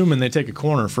also assuming they take a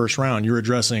corner first round, you're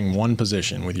addressing one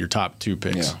position with your top 2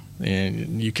 picks,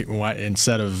 and you can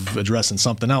instead of addressing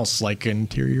something else like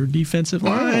interior defensive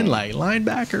line, like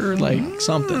linebacker, like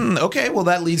something. Okay, well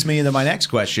that leads me into my next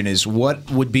question: is what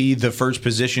would be the first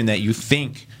position that you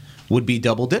think would be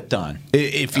double dipped on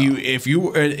if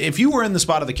you were in the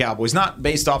spot of the Cowboys, not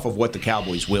based off of what the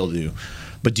Cowboys will do.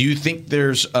 But do you think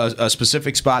there's a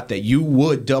specific spot that you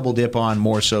would double dip on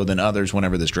more so than others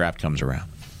whenever this draft comes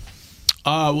around?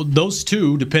 Well, those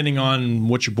 2, depending on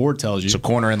what your board tells you. So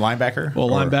corner and linebacker? Well,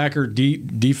 linebacker,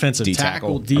 defensive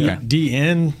tackle,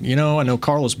 DN. I know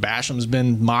Carlos Basham's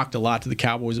been mocked a lot to the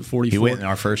Cowboys at 44. He went in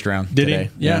our first round Did today.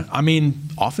 He? Yeah. I mean,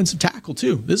 offensive tackle,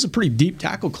 too. This is a pretty deep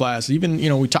tackle class. Even,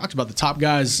 we talked about the top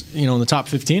guys, in the top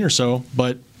 15 or so,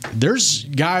 but there's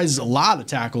guys, a lot of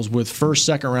tackles with first,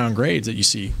 second round grades that you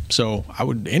see. So I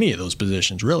would any of those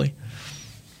positions really.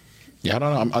 Yeah, I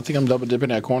don't know. I think I'm double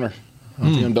dipping at corner.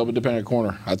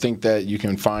 I think that you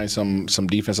can find some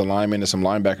defensive linemen and some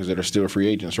linebackers that are still free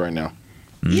agents right now.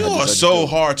 You are so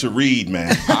hard to read,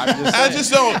 man. I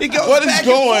just don't. What is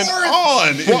going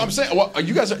on? Well, I'm saying,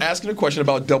 you guys are asking a question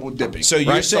about double dipping. So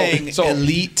you're saying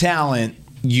elite talent.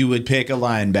 You would pick a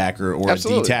linebacker or a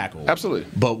D tackle. Absolutely.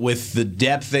 But with the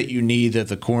depth that you need at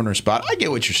the corner spot, I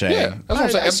get what you're saying. Yeah, that's what I'm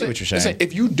saying. I see what you're saying.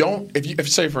 If you don't, if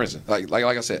say for instance, like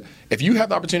I said, if you have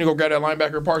the opportunity to go grab that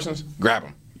linebacker Parsons, grab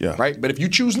him. Yeah. Right? But if you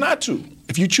choose not to,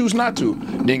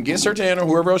 then get Surtain or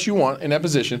whoever else you want in that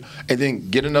position, and then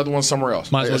get another one somewhere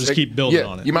else. Might as well just keep building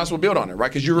on it. You might as well build on it,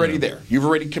 right? Because you're already there. You've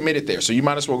already committed there. So you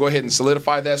might as well go ahead and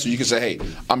solidify that so you can say, hey,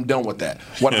 I'm done with that.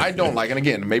 What I don't like, and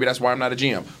again, maybe that's why I'm not a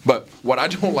GM, but what I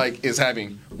don't like is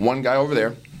having one guy over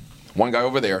there,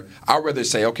 I'd rather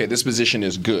say, okay, this position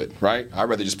is good, right? I'd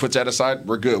rather just put that aside.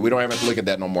 We're good. We don't have to look at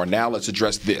that no more. Now let's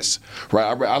address this, right?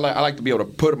 I like to be able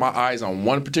to put my eyes on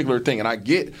one particular thing, and I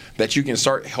get that you can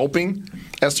start helping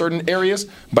at certain areas,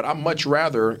 but I'd much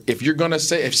rather, if you're going to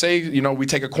say we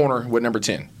take a corner with number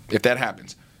 10, if that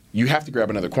happens, you have to grab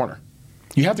another corner.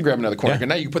 Yeah. And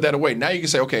now you can put that away. Now you can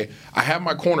say, okay, I have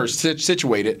my corners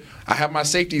situated. I have my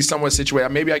safeties somewhat situated.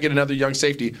 Maybe I get another young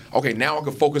safety. Okay, now I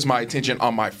can focus my attention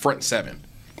on my front 7.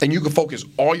 And you can focus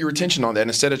all your attention on that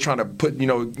instead of trying to put, let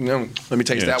me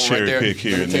take that one right there. Let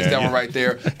me take that one right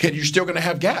there. Because you're still going to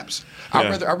have gaps.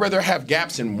 I'd rather have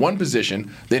gaps in one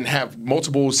position than have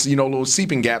multiple, little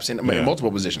seeping gaps in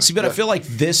multiple positions. See, but I feel like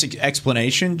this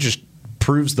explanation just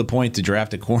proves the point to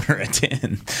draft a corner at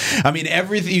 10. I mean,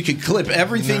 everything you could clip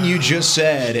everything you just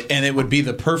said, and it would be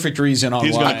the perfect reason on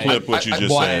He's why. He's going to clip what you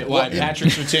just said. Why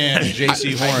Patrick Surtain and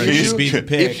J.C. Horn should be the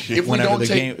pick if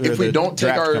we don't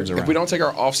take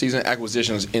our offseason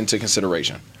acquisitions into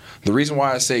consideration. The reason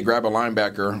why I say grab a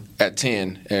linebacker at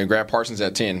 10 and grab Parsons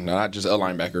at 10, not just a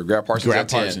linebacker, grab Parsons at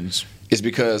 10, is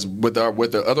because with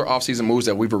the other offseason moves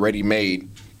that we've already made,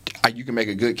 you can make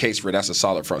a good case for that's a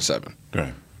solid front 7.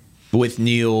 Right. With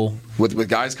Neal, with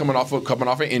guys coming off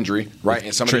an injury, right,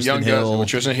 and some of the young guys, with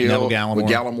Tristan Hill, with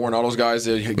Gallimore, and all those guys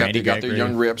that got their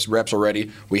young reps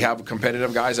already. We have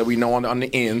competitive guys that we know on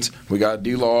the ends. We got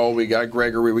D-Law, we got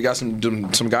Gregory, we got some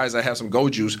guys that have some go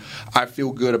juice. I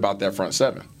feel good about that front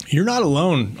 7. You're not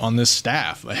alone on this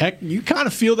staff. Heck, you kind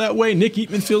of feel that way. Nick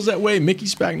Eatman feels that way. Mickey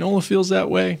Spagnola feels that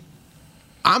way.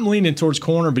 I'm leaning towards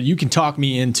corner, but you can talk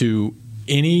me into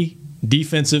any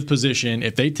defensive position.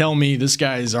 If they tell me this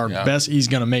guy is our best, he's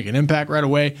going to make an impact right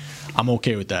away, I'm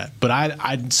okay with that. But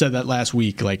I said that last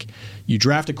week. Like, you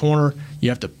draft a corner, you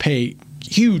have to pay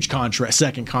huge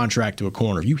second contract to a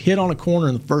corner. If you hit on a corner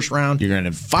in the first round, you're going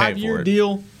to 5-year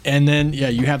deal, and then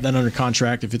you have that under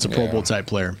contract if it's a Pro Bowl type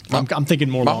player. I'm thinking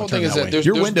more long term that way.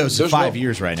 Your window's 5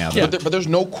 years right now. But there's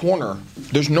no corner.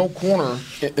 There's no corner.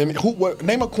 I mean,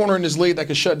 name a corner in this league that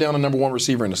could shut down a number 1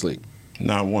 receiver in this league.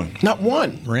 Not one.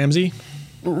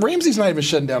 Ramsey's not even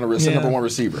shutting down the number 1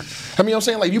 receiver. I mean, I'm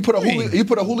saying, like, you put a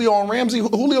Julio on Ramsey,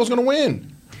 Julio's going to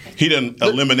win. He doesn't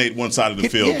eliminate one side of the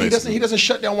field. Yeah, he doesn't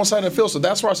shut down one side of the field. So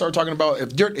that's where I started talking about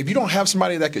if you don't have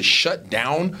somebody that could shut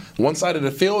down one side of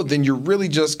the field, then you're really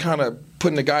just kind of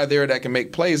putting a guy there that can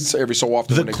make plays every so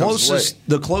often.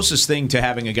 The closest thing to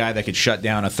having a guy that could shut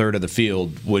down a third of the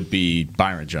field would be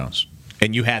Byron Jones,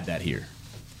 and you had that here,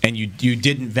 and you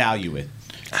didn't value it.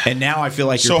 And now I feel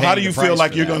like you're so. Paying How do you feel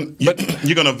like you're going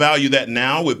to value that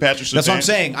now with Patrick Surtain? That's what I'm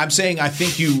saying. I'm saying I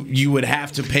think you would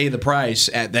have to pay the price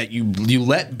at that you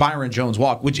let Byron Jones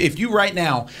walk. Which if you right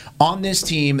now on this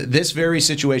team, this very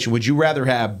situation, would you rather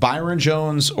have Byron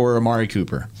Jones or Amari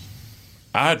Cooper?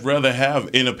 I'd rather have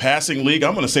in a passing league.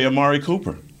 I'm going to say Amari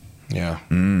Cooper. Yeah,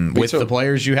 with the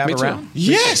players you have around.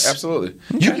 Yes, absolutely.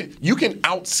 Okay. You can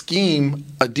out scheme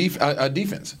a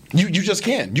defense. You just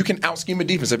can. You can out scheme a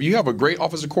defense. If you have a great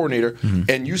offensive coordinator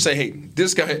and you say, "Hey,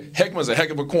 this guy Heckman's a heck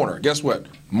of a corner." Guess what?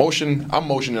 I'm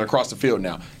motioning across the field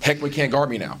now. Heckman can't guard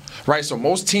me now, right? So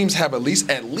most teams have at least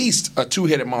a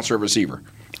two-headed monster receiver.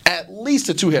 At least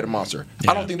a two-headed monster.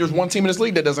 Yeah. I don't think there's one team in this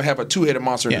league that doesn't have a two-headed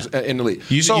monster in the league.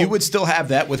 You would still have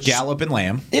that with Gallup and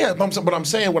Lamb. Yeah, but I'm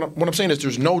saying what I'm saying is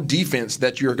there's no defense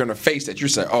that you're going to face that you're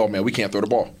saying, oh man, we can't throw the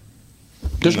ball.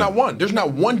 There's not one. There's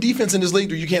not one defense in this league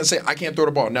where you can't say, I can't throw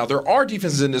the ball. Now, there are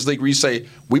defenses in this league where you say,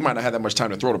 we might not have that much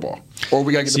time to throw the ball. Or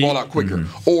we got to get the ball out quicker.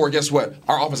 Or guess what?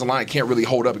 Our offensive line can't really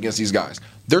hold up against these guys.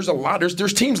 There's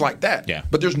there's teams like that. Yeah.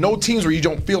 But there's no teams where you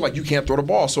don't feel like you can't throw the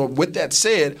ball. So with that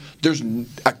said,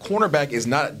 a cornerback is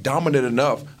not dominant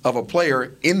enough of a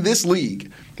player in this league,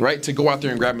 right, to go out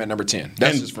there and grab him at number 10.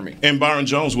 That's just for me. And Byron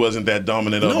Jones wasn't that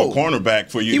dominant of a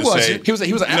cornerback for you to say. He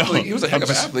was an athlete. He was a heck of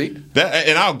an athlete.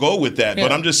 And I'll go with that. Yeah.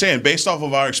 But I'm just saying, based off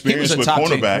of our experience with cornerbacks. He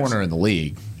was a top 10 corner in the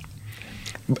league.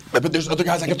 But there's other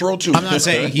guys I can throw to. I'm not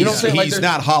saying he's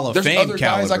not Hall of Fame other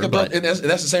guys caliber. But and that's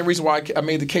the same reason why I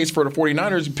made the case for the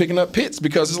 49ers picking up Pitts,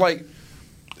 because it's like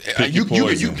you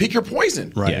pick your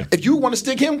poison. Right. Yeah. If you want to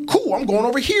stick him, cool, I'm going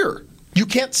over here. You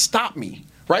can't stop me.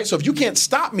 Right? So if you can't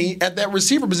stop me at that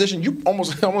receiver position, I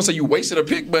won't say you wasted a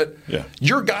pick, but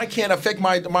your guy can't affect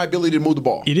my ability to move the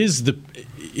ball.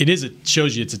 It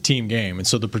shows you it's a team game, and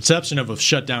so the perception of a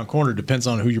shutdown corner depends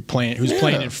on who you're playing, who's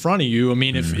playing in front of you. I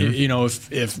mean,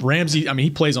 if Ramsey, I mean,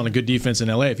 he plays on a good defense in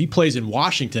LA. If he plays in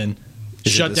Washington,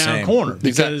 shut down corner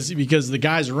because the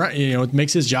guys around, it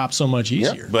makes his job so much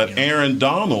easier. But Aaron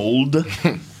Donald.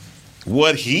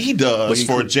 What he does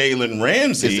for Jalen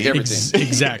Ramsey, everything.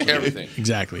 Exactly, everything,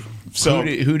 exactly. So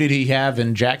who did he have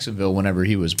in Jacksonville whenever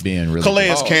he was being really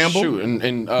Calais Campbell? Shoot,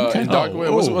 and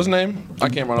Ngakwe, what's his name? I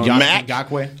can't remember. Matt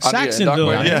Ngakwe?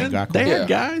 Saxonville. They had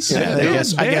guys.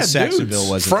 I guess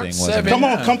Saxonville was the thing. Wasn't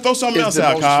it? Come throw something else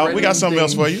out, Kyle. We got something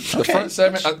else for you. The front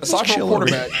seven, aside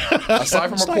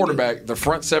from a quarterback, the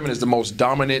front seven is the most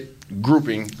dominant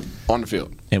grouping on the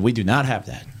field. And we do not have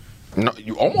that. No,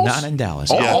 you almost not in Dallas.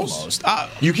 Almost.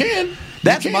 You can.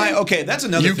 That's That's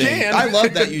another thing. Can. I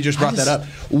love that you just brought that up.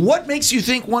 What makes you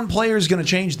think one player is going to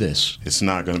change this? It's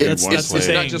not going to be one player. It's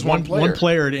not just one player. One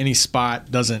player at any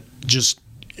spot doesn't just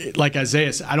like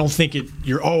Isaiah said. I don't think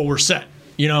we're set.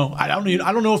 I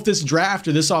don't know if this draft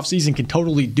or this offseason can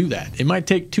totally do that. It might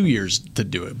take 2 years to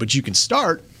do it, but you can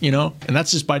start. And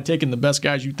that's just by taking the best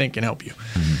guys you think can help you.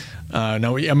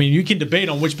 Now, I mean, you can debate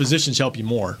on which positions help you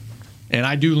more. And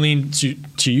I do lean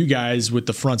to you guys with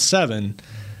the front seven,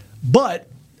 but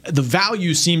the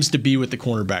value seems to be with the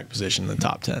cornerback position in the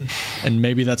top 10. And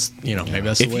maybe that's the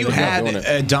way if you had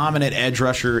a dominant edge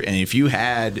rusher and if you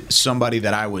had somebody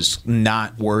that I was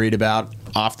not worried about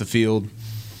off the field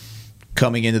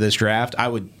coming into this draft, I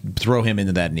would throw him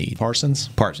into that need. Parsons.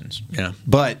 Yeah.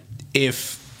 But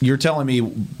if you're telling me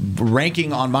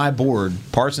ranking on my board,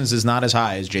 Parsons is not as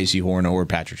high as J.C. Horn or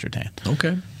Patrick Surtain.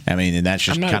 Okay. I mean, and that's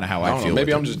just kind of how I feel.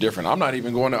 Maybe I'm just different. I'm not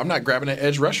even I'm not grabbing an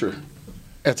edge rusher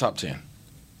at top 10.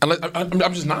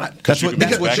 I'm just not. Because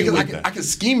I can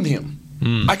scheme him.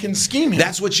 I can scheme him.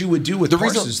 That's what you would do with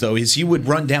Parsons, though, is he would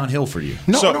run downhill for you.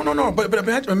 No. But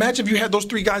imagine if you had those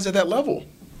three guys at that level.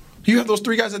 You have those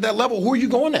three guys at that level. Who are you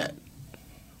going at?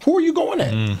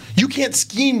 You can't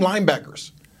scheme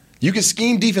linebackers. You can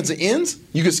scheme defensive ends.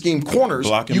 You can scheme corners.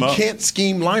 You can't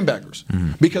scheme linebackers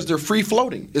because they're free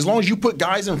floating. As long as you put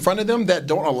guys in front of them that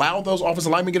don't allow those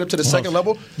offensive linemen to get up to the second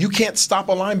level, you can't stop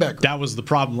a linebacker. That was the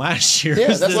problem last year. Yeah,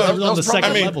 that's on the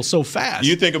second level so fast.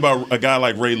 You think about a guy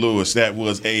like Ray Lewis that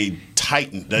was a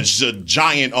titan, that's a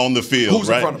giant on the field. Who's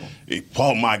in front of him?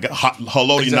 Oh my God,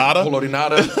 Haloti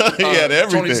Ngata. He had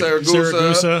everything. Tony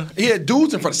Siragusa. He had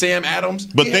dudes in front of Sam Adams.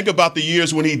 But think about the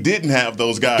years when he didn't have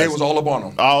those guys. They was all up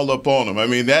on him. I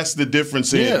mean, that's the difference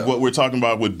difference in what we're talking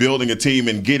about with building a team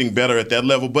and getting better at that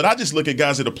level. But I just look at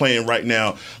guys that are playing right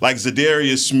now, like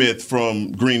Zadarius Smith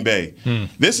from Green Bay.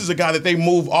 This is a guy that they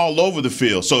move all over the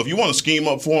field. So if you want to scheme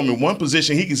up for him in one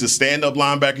position, he can just stand up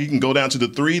linebacker. He can go down to the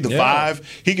 3, the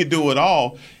 5. He could do it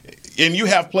all. And you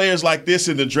have players like this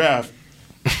in the draft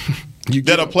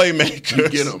that are playmakers. You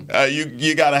get them.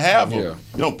 You got to have them. Yeah.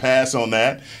 You don't pass on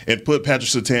that and put Patrick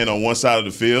Surtain on one side of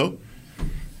the field.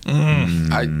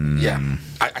 I'm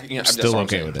Still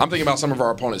okay with it. I'm thinking about some of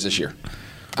our opponents this year.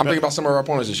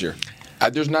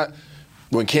 There's not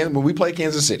when we play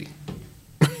Kansas City.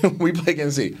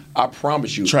 I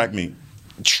promise you. Track meet.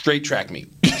 Straight track meet.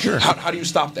 Sure. How do you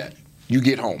stop that? You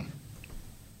get home.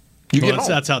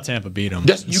 That's how Tampa beat them.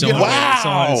 It's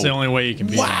the only way you can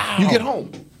beat them. You get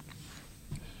home.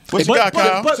 What you got,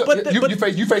 Kyle?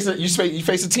 You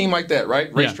face a team like that,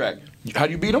 right? Racetrack. How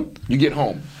do you beat them? You get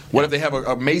home. What if they have an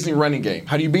amazing running game?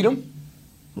 How do you beat them?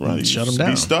 Right. Shut them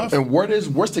down. Stuff. And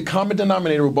what's the common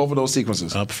denominator with both of those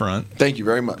sequences? Up front. Thank you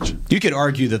very much. You could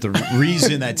argue that the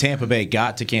reason that Tampa Bay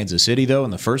got to Kansas City, though,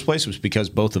 in the first place was because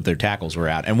both of their tackles were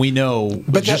out. And we know,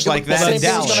 just like that in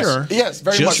Dallas. Sure. Yes,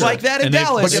 very much. Just like that in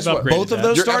Dallas. But guess what? Both of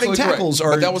those starting tackles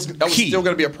are But that was still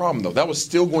going to be a problem, though. That was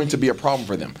still going to be a problem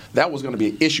for them. That was going to be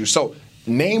an issue. So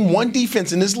name one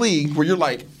defense in this league where you're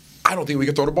like, I don't think we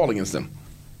can throw the ball against them.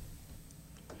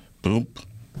 Boom.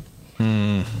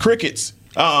 Crickets.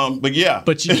 But yeah.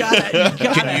 But you gotta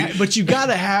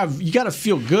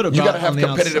feel good about. You gotta have on the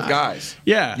competitive outside. guys.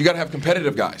 Yeah. You gotta have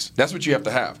competitive guys. That's what you have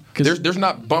to have. There's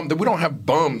not we don't have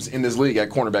bums in this league at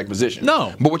cornerback position.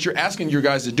 No. But what you're asking your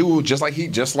guys to do, just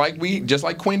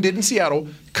like Quinn did in Seattle,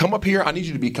 come up here. I need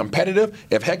you to be competitive.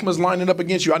 If Heckma's lining up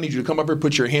against you, I need you to come up here,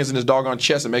 put your hands in his doggone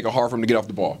chest, and make it hard for him to get off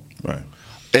the ball. Right.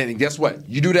 And guess what?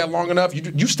 You do that long enough,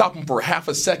 you stop him for half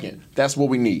a second. That's what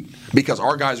we need because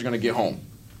our guys are going to get home.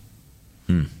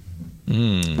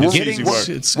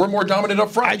 We're more dominant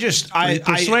up front.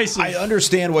 I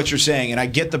understand what you're saying, and I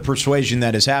get the persuasion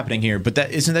that is happening here. But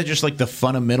isn't that just like the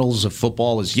fundamentals of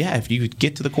football? If you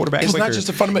get to the quarterback, it's quicker, not just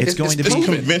a fundamental. It's going to be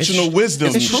conventional wisdom.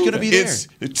 It's just going to be there.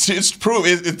 It's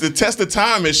proven. The test of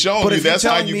time has shown you that's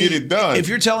how you get it done. If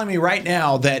you're telling me right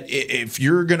now that if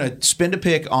you're going to spend a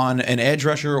pick on an edge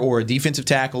rusher or a defensive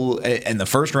tackle in the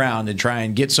first round and try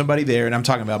and get somebody there, and I'm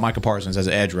talking about Micah Parsons as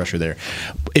an edge rusher there,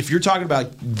 if you're talking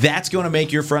about that's going to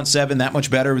make your front seven that much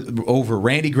better over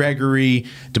Randy Gregory,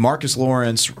 DeMarcus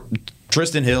Lawrence,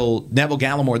 Tristan Hill, Neville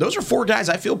Gallimore. Those are 4 guys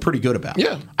I feel pretty good about.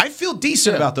 Yeah. I feel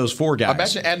decent about those 4 guys.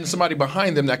 Imagine adding somebody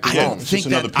behind them that could I don't think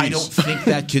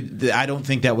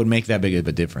that would make that big of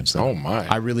a difference, though. Oh, my.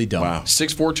 I really don't. Wow.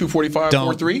 6'4", 245,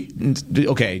 4'3"?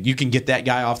 Okay, you can get that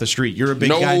guy off the street. You're a big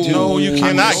guy, too. No, you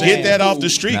cannot get that off the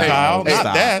street, Kyle. Not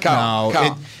that.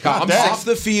 Kyle, off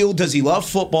the field, does he love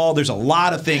football? There's a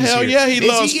lot of things Hell here. yeah, he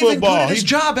loves Is he even football. good at his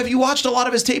job? Have you watched a lot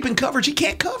of his tape and coverage? He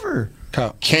can't cover.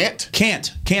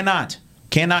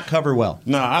 Cannot cover well.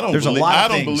 No, I don't. There's believe, a lot of I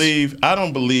don't things. believe. I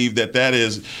don't believe that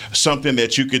is something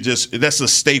that you could just. That's a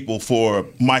staple for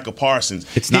Micah Parsons.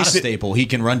 It's not a staple. He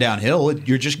can run downhill.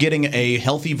 You're just getting a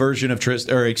healthy version of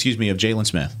Jalen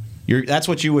Smith. That's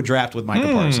what you would draft with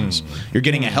Micah Parsons. You're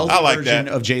getting a healthy version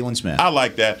of Jalen Smith. I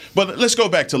like that. But let's go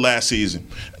back to last season.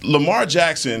 Lamar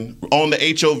Jackson on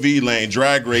the HOV lane,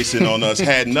 drag racing on us,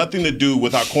 had nothing to do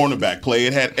with our cornerback play.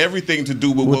 It had everything to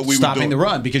do with what we were doing. Stopping the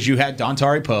run, because you had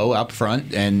Dontari Poe up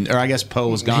front, or I guess Poe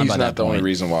was gone by that point. He's not the only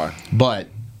reason why. But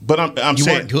I'm you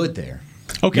saying, weren't good there.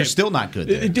 Okay. You're still not good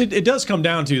there. It does come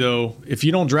down to, though, if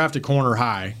you don't draft a corner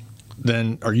high,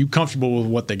 then are you comfortable with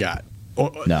what they got?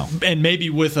 No. And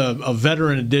maybe with a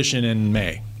veteran addition in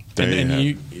May.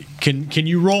 Can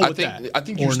you roll with that? I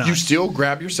think you still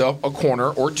grab yourself a corner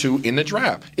or 2 in the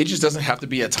draft. It just doesn't have to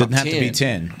be a top 10. Doesn't have to be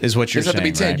 10 is what you're saying. It doesn't have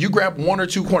to be 10. Right? You grab 1 or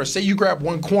 2 corners. Say you grab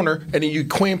 1 corner, and then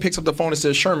Quinn picks up the phone and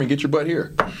says, Sherman, get your butt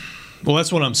here. Well,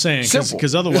 that's what I'm saying.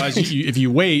 Because otherwise, if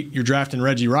you wait, you're drafting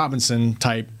Reggie Robinson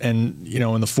type, and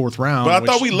in the 4th round. But I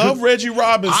thought we loved Reggie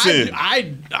Robinson.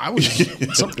 I was.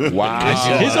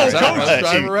 Wow, his old coach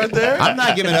driver right there. I'm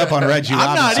not giving up on Reggie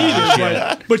Robinson. I'm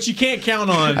not either. But you can't count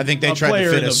on. I think they tried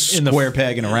to fit a square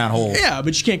peg in a round hole. Yeah,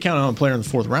 but you can't count on a player in the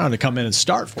 4th round to come in and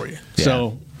start for you. Yeah.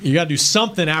 So you got to do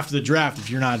something after the draft if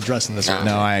you're not addressing this.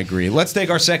 No, I agree. Let's take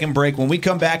our second break. When we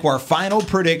come back, our final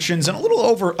predictions and a little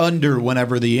over-under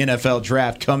whenever the NFL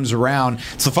draft comes around.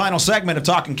 It's the final segment of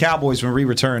Talking Cowboys when we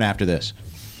return after this.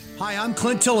 Hi, I'm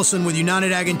Clint Tillison with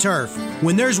United Ag and Turf.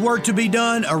 When there's work to be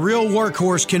done, a real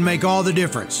workhorse can make all the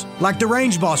difference. Like the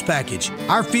Range Boss package.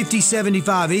 Our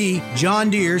 5075E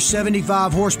John Deere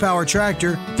 75 horsepower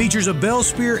tractor features a bell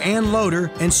spear and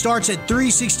loader and starts at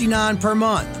 $369 per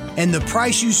month. And the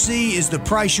price you see is the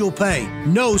price you'll pay.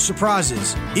 No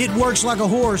surprises. It works like a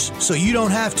horse, so you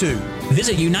don't have to.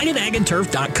 Visit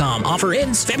UnitedAgAndTurf.com. Offer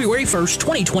ends February 1st,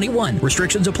 2021.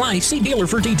 Restrictions apply. See dealer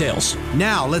for details.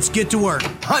 Now, let's get to work.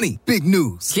 Honey, big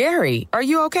news. Gary, are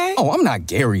you okay? Oh, I'm not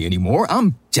Gary anymore.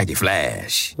 I'm Jackie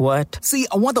Flash. What? See,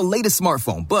 I want the latest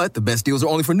smartphone, but the best deals are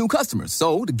only for new customers.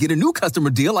 So, to get a new customer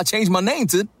deal, I changed my name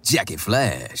to Jackie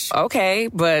Flash. Okay,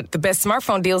 but the best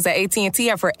smartphone deals at AT&T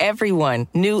are for everyone,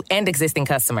 new and existing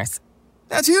customers.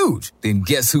 That's huge. Then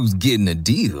guess who's getting a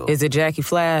deal? Is it Jackie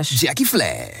Flash? Jackie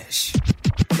Flash.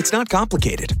 It's not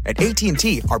complicated. At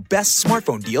AT&T, our best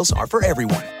smartphone deals are for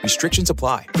everyone. Restrictions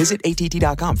apply. Visit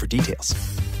AT&T.com for details.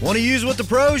 Want to use what the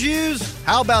pros use?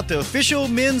 How about the official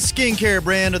men's skincare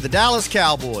brand of the Dallas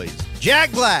Cowboys,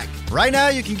 Jack Black? Right now,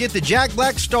 you can get the Jack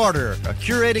Black Starter, a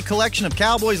curated collection of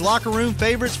Cowboys locker room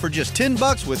favorites for just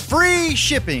 $10 with free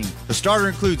shipping. The starter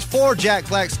includes 4 Jack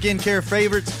Black skincare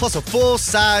favorites, plus a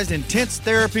full-sized intense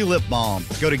therapy lip balm.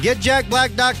 Go to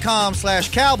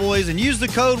getjackblack.com/Cowboys and use the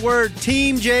code word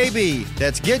TEAMJB.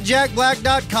 That's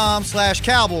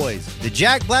getjackblack.com/Cowboys. The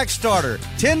Jack Black Starter,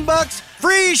 $10,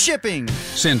 free shipping.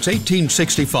 Since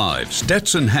 1865,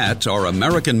 Stetson hats are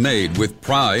American-made with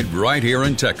pride right here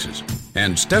in Texas.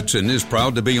 And Stetson is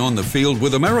proud to be on the field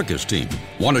with America's team.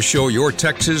 Want to show your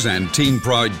Texas and team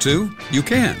pride too? You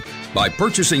can. By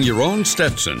purchasing your own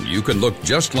Stetson, you can look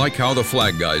just like how the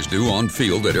flag guys do on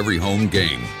field at every home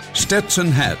game.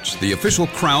 Stetson hats, the official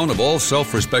crown of all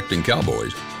self-respecting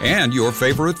Cowboys and your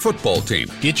favorite football team.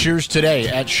 Get yours today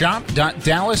at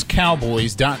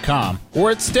shop.dallascowboys.com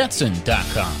or at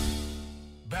stetson.com.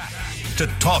 Back to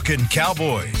Talkin'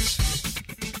 Cowboys.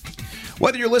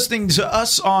 Whether you're listening to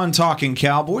us on Talking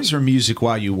Cowboys or music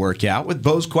while you work out, with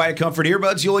Bose Quiet Comfort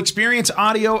earbuds, you'll experience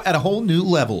audio at a whole new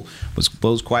level. With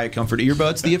Bose Quiet Comfort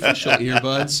earbuds, the official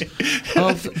earbuds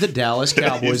of the Dallas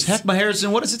Cowboys. Heckma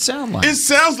Harrison, what does it sound like? It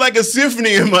sounds like a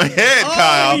symphony in my head,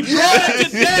 Kyle. He brought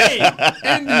it today.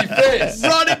 In the face.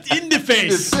 Brought it in the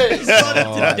face. Brought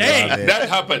it today. That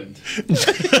happened.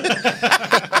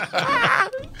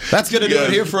 That's going to do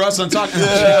it here for us on Talking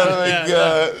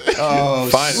God. Oh,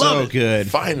 Finally. so good.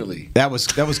 Finally. That was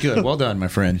good. Well done, my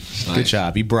friend. Good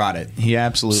job. He brought it. He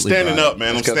absolutely Standing brought up,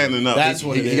 man. I'm standing up. That's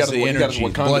what it is. He got The his energy.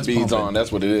 Wakanda Blood's beads pumping. on.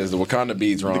 That's what it is. The Wakanda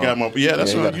beads are on. That's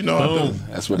what you know. I do.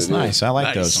 That's what That's it is. nice. I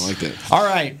like those. I like that. All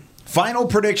right. Final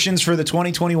predictions for the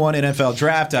 2021 NFL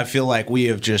Draft. I feel like we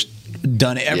have just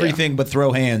done everything but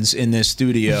throw hands in this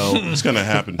studio. It's going to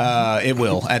happen. It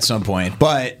will at some point.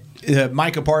 But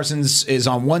Micah Parsons is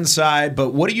on one side,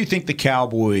 but what do you think the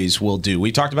Cowboys will do?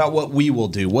 We talked about what we will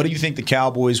do. What do you think the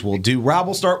Cowboys will do? Rob,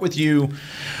 we'll start with you.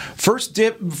 First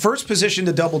position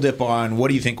to double dip on. What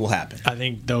do you think will happen?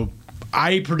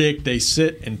 I predict they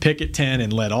sit and pick at 10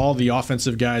 and let all the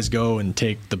offensive guys go and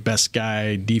take the best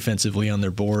guy defensively on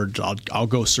their board. I'll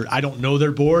go. I don't know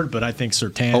their board, but I think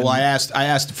Surtain. Oh, well, I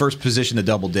asked first position to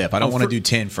double dip. I don't want to do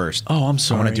 10 first. Oh, I'm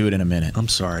sorry. I want to do it in a minute. I'm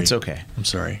sorry. It's okay. I'm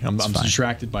sorry. I'm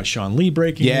distracted by Sean Lee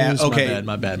breaking news. Okay.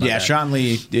 My bad. Yeah, Sean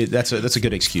Lee. That's a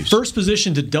good excuse. First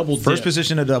position to double dip. First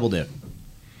position to double dip.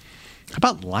 How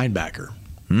about linebacker?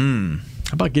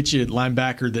 How about get you a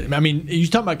linebacker? Are you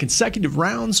talking about consecutive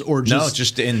rounds or just? No,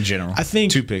 just in general. I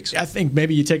think 2 picks. I think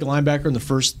maybe you take a linebacker in the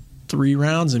first 3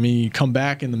 rounds. You come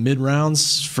back in the mid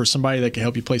rounds for somebody that can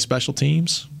help you play special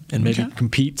teams and maybe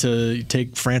compete to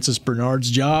take Francis Bernard's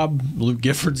job, Luke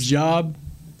Gifford's job.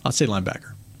 I'll say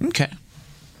linebacker. Okay.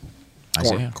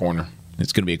 Corner.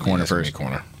 It's going to be a corner first.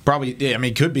 Corner. Probably. Yeah,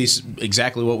 it could be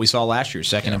exactly what we saw last year.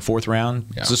 Second and fourth round.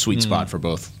 Yeah. It's a sweet spot for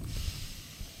both.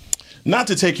 Not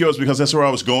to take yours because that's where I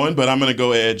was going, but I'm going to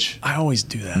go edge. I always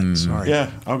do that. Sorry.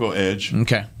 Yeah, I'll go edge.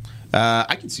 Okay.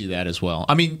 I can see that as well.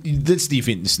 This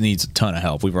defense needs a ton of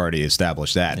help. We've already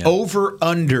established that. Yeah. Over,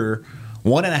 under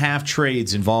 1.5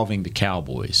 trades involving the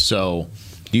Cowboys. So,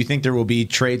 do you think there will be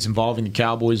trades involving the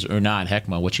Cowboys or not?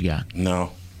 Heckma, what you got?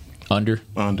 No. Under?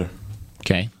 Under.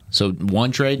 Okay. So,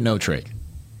 1 trade, no trade.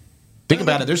 Think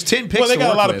about it. There's 10 picks. Well, they to got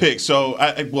work a lot with. of picks. So,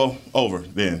 over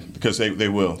then because they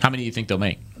will. How many do you think they'll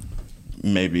make?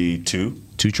 Maybe 2.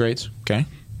 2 trades. Okay.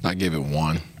 I give it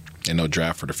 1, and no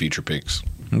draft for the future picks.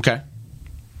 Okay.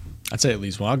 I'd say at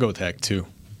least 1. I'll go with heck 2.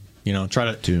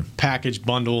 Try to package,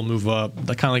 bundle, move up.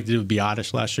 I kind of like to do with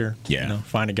Biotish last year. Yeah.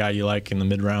 Find a guy you like in the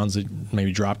mid-rounds that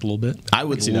maybe dropped a little bit. I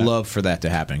would love for that to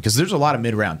happen because there's a lot of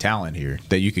mid-round talent here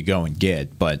that you could go and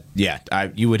get. But, yeah,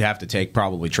 you would have to take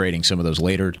probably trading some of those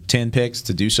later 10 picks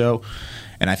to do so.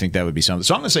 And I think that would be something.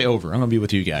 So I'm going to say over. I'm going to be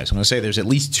with you guys. I'm going to say there's at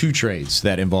least 2 trades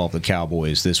that involve the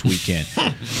Cowboys this weekend.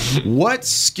 What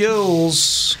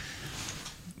skills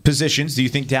positions do you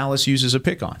think Dallas uses a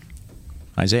pick on?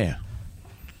 Isaiah.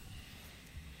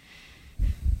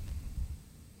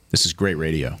 This is great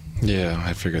radio. Yeah,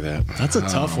 I figure that. That's a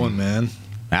tough one, man.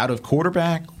 Out of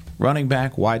quarterback, running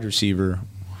back, wide receiver,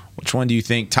 which one do you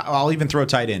think? I'll even throw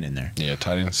tight end in there. Yeah,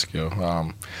 tight end skill.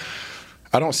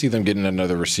 I don't see them getting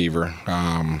another receiver.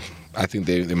 I think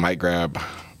they might grab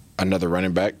another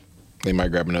running back. They might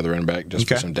grab another running back just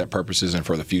for some depth purposes and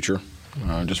for the future.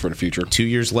 Just for the future. 2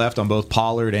 years left on both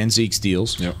Pollard and Zeke's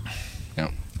deals. Yep.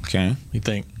 Okay. You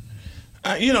think?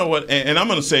 You know what? And I'm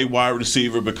going to say wide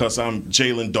receiver because I'm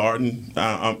Jalen Darden.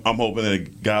 I'm hoping that a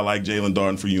guy like Jalen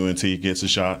Darden for UNT gets a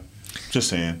shot. Just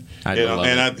saying.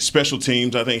 Special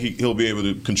teams, I think he'll be able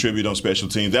to contribute on special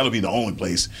teams. That'll be the only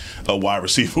place a wide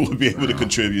receiver would be able to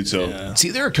contribute. So, yeah. See,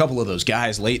 there are a couple of those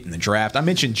guys late in the draft. I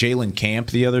mentioned Jalen Camp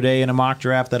the other day in a mock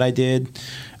draft that I did.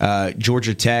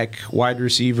 Georgia Tech wide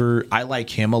receiver. I like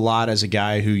him a lot as a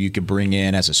guy who you could bring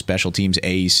in as a special teams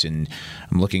ace. And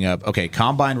I'm looking up,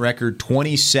 combine record,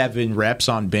 27 reps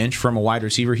on bench from a wide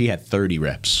receiver. He had 30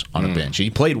 reps on a bench. He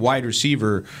played wide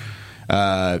receiver.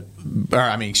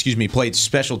 Played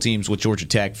special teams with Georgia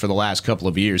Tech for the last couple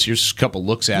of years. Here's a couple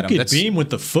looks at him. Beam with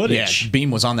the footage. Yeah,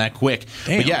 Beam was on that quick.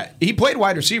 Damn. But yeah, he played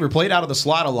wide receiver, played out of the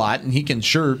slot a lot, and he can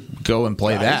sure go and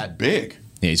play that. He's big.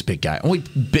 Yeah, he's a big guy. Only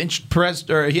bench pressed,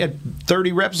 or he had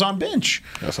 30 reps on bench.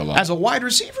 That's a lot. As a wide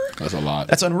receiver? That's a lot.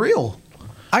 That's unreal.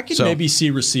 I could maybe see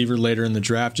receiver later in the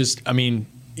draft.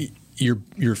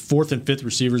 Your fourth and fifth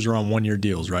receivers are on 1-year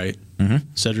deals, right? Mm-hmm.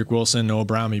 Cedric Wilson, Noah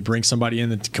Brown. You bring somebody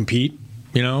in to compete,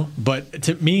 But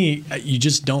to me, you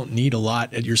just don't need a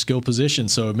lot at your skill position.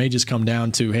 So it may just come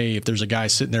down to, hey, if there's a guy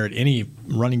sitting there at any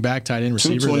running back, tight end,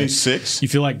 receiver, 226, you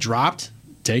feel like dropped,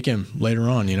 take him later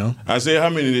on. Isaiah, how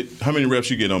many reps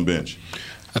you get on bench?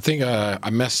 I think I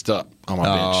messed up on my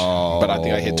bench, but I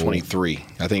think I hit 23.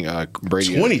 I think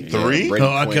Brady. 23?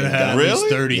 I could have had at least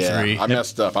 33. Yeah, I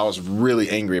messed up. I was really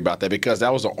angry about that because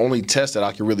that was the only test that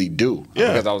I could really do.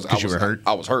 Yeah, because I was hurt.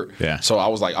 I was hurt. Yeah. So I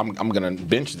was like, I'm gonna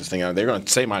bench this thing. They're gonna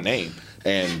say my name,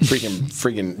 and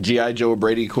freaking G.I. Joe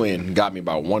Brady Quinn got me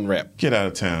about 1 rep. Get out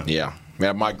of town. Yeah.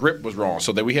 Man, my grip was wrong.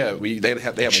 So they have a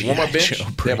warm-up bench.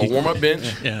 They have a warm-up bench,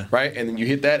 right? And then you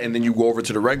hit that, and then you go over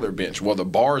to the regular bench. Well, the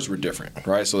bars were different,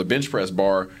 right? So the bench press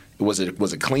bar was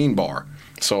a clean bar.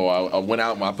 So I went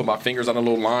out and I put my fingers on a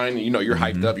little line. You're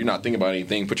hyped up. You're not thinking about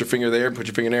anything. Put your finger there. Put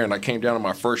your finger there. And I came down on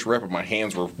my first rep, and my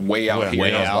hands were way out here.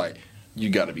 And I was like, you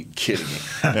got to be kidding me.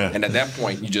 And at that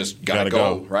point, you just got to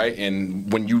go, right?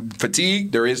 And when you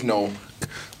fatigue, there is no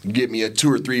get me a 2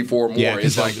 or 3, 4 more. Yeah,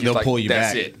 it's like they'll pull you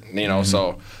that's back. It.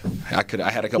 So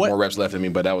I had a couple more reps left in me,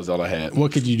 but that was all I had.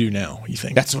 What could you do now, you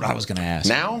think? That's what I was going to ask.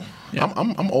 Now? Yeah.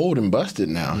 I'm old and busted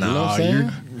now. No, you know what I'm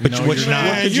saying? You're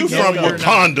not. You from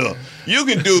Wakanda. You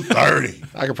can do 30.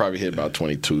 I could probably hit about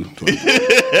 22.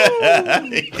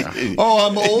 Oh,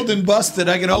 I'm old and busted.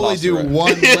 I can only do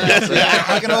one less.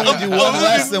 I can only do one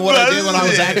less than what I did when I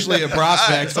was actually a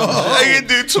prospect. I can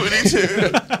do 22.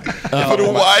 Put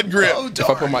a wide grip. If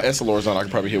I put my Essilors on, I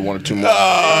could probably hit 1 or 2 more. Oh,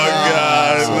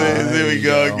 God. Here we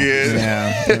go again.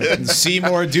 Yeah. See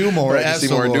more, do more. Right, see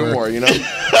more, do more,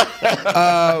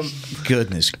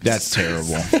 Goodness, that's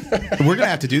terrible. We're gonna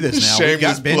have to do this now. Shameless We've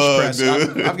got bench plug, press.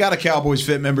 dude. I've got a Cowboys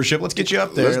Fit membership. Let's get you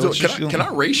up there. Let's do it. Can I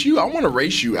race you? I want to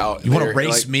race you out. You want to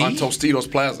race me on Tostitos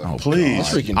Plaza? Oh, please!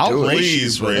 Let's freaking I'll do it.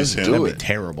 Please race him. That'd be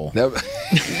terrible. No,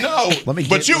 let me.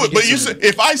 But you said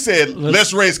if I said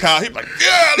let's race Kyle, he'd be like,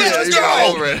 let's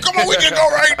go. Come on, we can go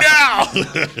right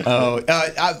now.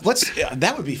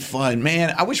 That would be fun,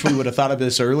 man. I wish we would have thought of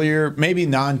this earlier. Maybe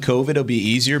non-COVID it'll be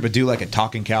easier, but do like a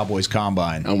Talking Cowboys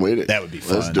combine. I'm with it. That would be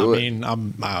fun. Let's do it.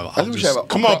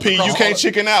 Come on, P. You can't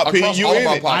chicken out, P. You in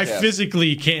it. I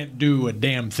physically can't do a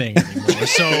damn thing anymore,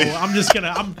 so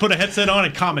I'm put a headset on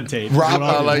and commentate.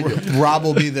 Rob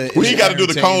will be the. We got to do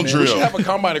the cone drill. We should have a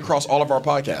combine across all of our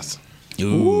podcasts.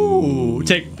 Ooh.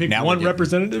 Pick one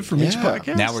representative from each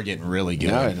podcast. Now we're getting really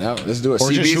good. No, let's do it.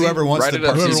 Or just whoever wants to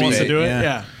participate. Whoever wants to do it,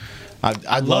 yeah.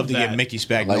 I'd love to get Mickey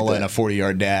Spagnola in a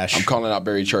 40-yard dash. I'm calling out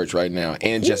Barry Church right now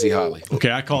and Jesse Holly.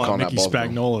 Okay, I call out Mickey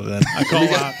Spagnola then.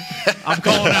 I'm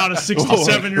calling out a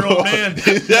 67-year-old man.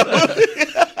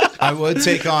 I would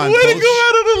take on. Way to go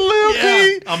out of the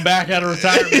limb, Pete. I'm back out of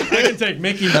retirement. I can take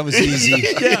Mickey. That was easy.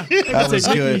 Yeah, that was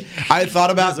good. I thought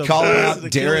about calling out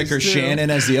Derek or Shannon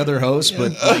as the other host,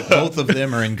 but like, both of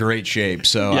them are in great shape,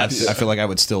 so I feel like I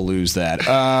would still lose that.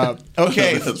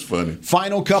 Okay, that's funny.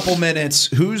 Final couple minutes.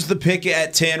 Who's the pick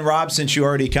at 10, Rob? Since you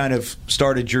already kind of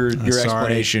started your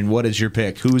explanation, what is your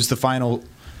pick? Who's the final?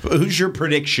 Who's your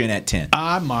prediction at 10?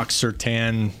 I mocked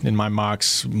Surtain in my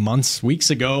mocks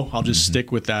weeks ago. I'll just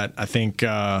stick with that. I think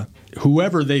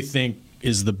whoever they think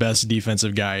is the best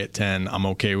defensive guy at 10, I'm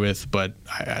okay with. But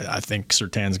I think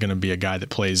Surtain's going to be a guy that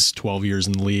plays 12 years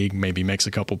in the league, maybe makes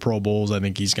a couple Pro Bowls. I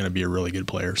think he's going to be a really good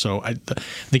player. So I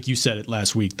think you said it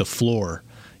last week, the floor.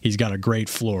 He's got a great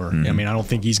floor. I mean, I don't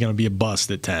think he's going to be a bust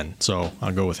at 10. So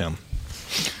I'll go with him.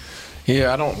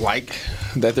 Yeah, I don't like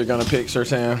that they're going to pick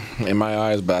Surtain in my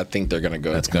eyes, but I think they're going to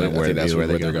go. That's kind of where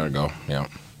they're going to go. Yeah.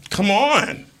 Come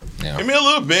on. Yeah. Give me a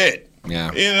little bit.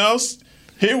 Yeah. You know,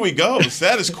 here we go.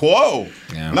 Status quo.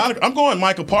 Yeah. I'm going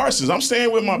Michael Parsons. I'm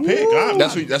staying with my pick.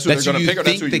 That's who they're going to pick. Or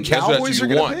that's who the Cowboys are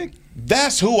going to pick?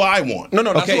 That's who I want. No,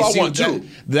 that's who I want too.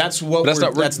 That's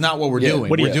not what we're doing.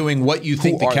 We're doing what you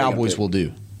think the Cowboys will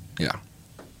do. Yeah.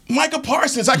 Michael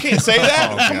Parsons. I can't say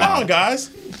that. Come on,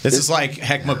 guys. This is like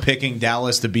Heckma picking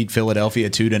Dallas to beat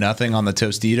Philadelphia 2-0 on the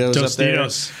Tostitos. Up there.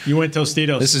 You went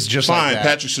Tostitos. This is just fine. Like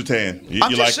that. Patrick Surtain. You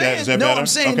like saying, that? Is that better? I'm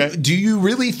saying, okay. Do you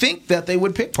really think that they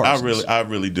would pick Parsons? I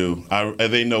really do.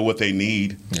 They know what they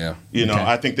need. Yeah. You know,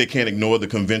 I think they can't ignore the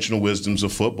conventional wisdoms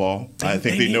of football. I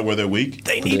think they know where they're weak.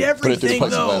 They need everything,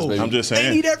 though. I'm just saying.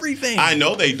 They need everything. I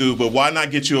know they do, but why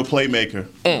not get you a playmaker?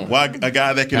 Why a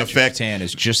guy that can Patrick affect? Surtain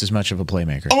is just as much of a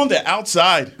playmaker. On the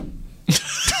outside.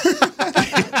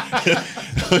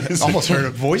 Almost heard a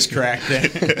voice crack there.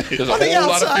 There's a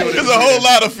whole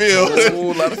lot of field. There's a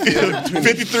whole lot of field.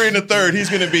 53 in the third. He's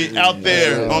going to be out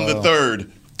there on the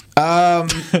third.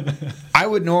 I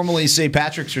would normally say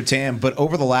Patrick Surtain, but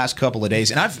over the last couple of days,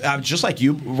 and I've just like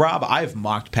you, Rob, I've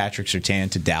mocked Patrick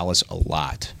Surtain to Dallas a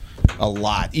lot,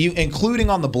 including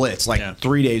on the blitz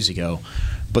 3 days ago.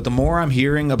 But the more I'm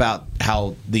hearing about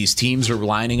how these teams are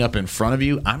lining up in front of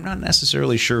you, I'm not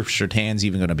necessarily sure if Surtain's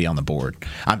even going to be on the board.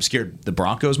 I'm scared the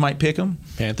Broncos might pick him.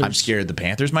 Panthers. I'm scared the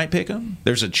Panthers might pick him.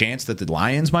 There's a chance that the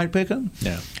Lions might pick him.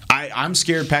 Yeah. I'm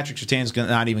scared Patrick Surtain's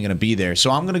not even going to be there.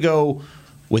 So I'm going to go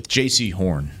with J.C.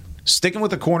 Horn. Sticking with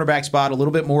the cornerback spot, a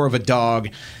little bit more of a dog,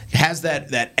 has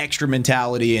that extra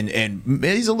mentality, and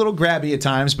he's a little grabby at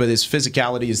times, but his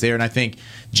physicality is there. And I think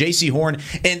J.C. Horn,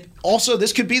 and also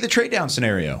this could be the trade down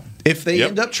scenario. If they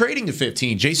end up trading to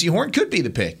 15, J.C. Horn could be the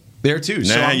pick there too.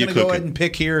 So I'm going to go ahead and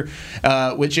pick here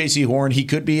with J.C. Horn. He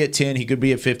could be at 10, he could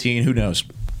be at 15. Who knows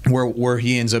where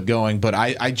he ends up going? But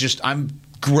I'm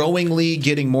growingly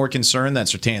getting more concerned that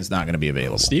Surtain's not going to be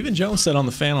available. Stephen Jones said on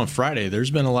the Fan on Friday, there's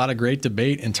been a lot of great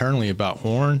debate internally about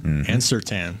Horn and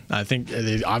Surtain. I think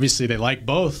obviously they like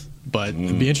both, but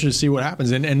it'd be interesting to see what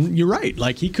happens. And you're right.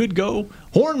 Like, he could go.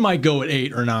 Horn might go at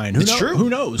 8 or 9. It's true.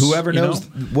 Who knows? Whoever knows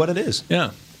what it is.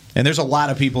 Yeah. And there's a lot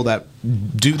of people that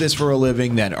do this for a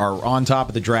living that are on top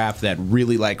of the draft that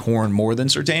really like Horn more than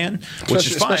Surtain, which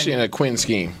is fine. Especially in a Quinn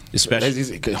scheme.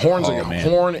 Especially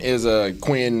Horn is a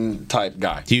Quinn type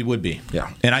guy. He would be.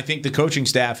 Yeah. And I think the coaching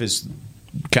staff is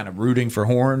kind of rooting for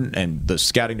Horn, and the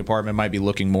scouting department might be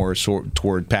looking more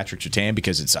toward Patrick Surtain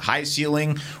because it's a high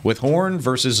ceiling with Horn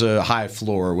versus a high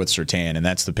floor with Surtain, and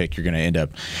that's the pick you're going to end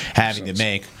up having to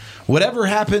make. Whatever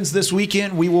happens this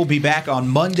weekend, we will be back on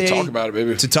Monday to talk about it,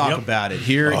 baby. To talk about it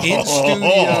here in studio.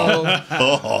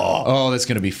 Oh, that's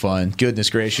going to be fun. Goodness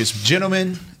gracious.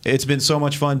 Gentlemen, it's been so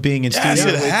much fun being in studio. Yes,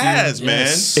 it has, you. Man.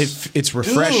 It's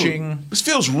refreshing. Dude, this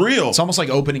feels real. It's almost like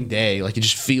opening day. Like, it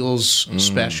just feels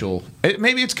special.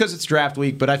 Maybe it's because it's draft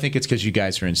week, but I think it's because you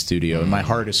guys are in studio, and my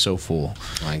heart is so full.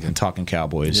 And talking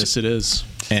Cowboys. Yes, it is.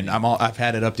 And I've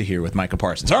had it up to here with Micah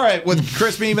Parsons. All right, with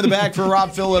Chris Beam in the back for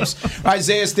Rob Phillips,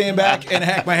 Isaiah Stanback, and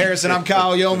Heckma Harrison, I'm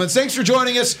Kyle Yeomans. Thanks for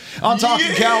joining us on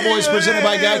Talking Cowboys, presented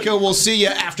by Geico. We'll see you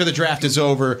after the draft is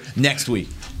over next week.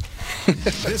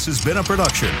 This has been a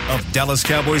production of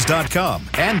DallasCowboys.com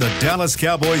and the Dallas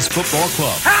Cowboys Football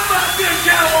Club. How about this,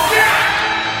 Cowboys? Yeah!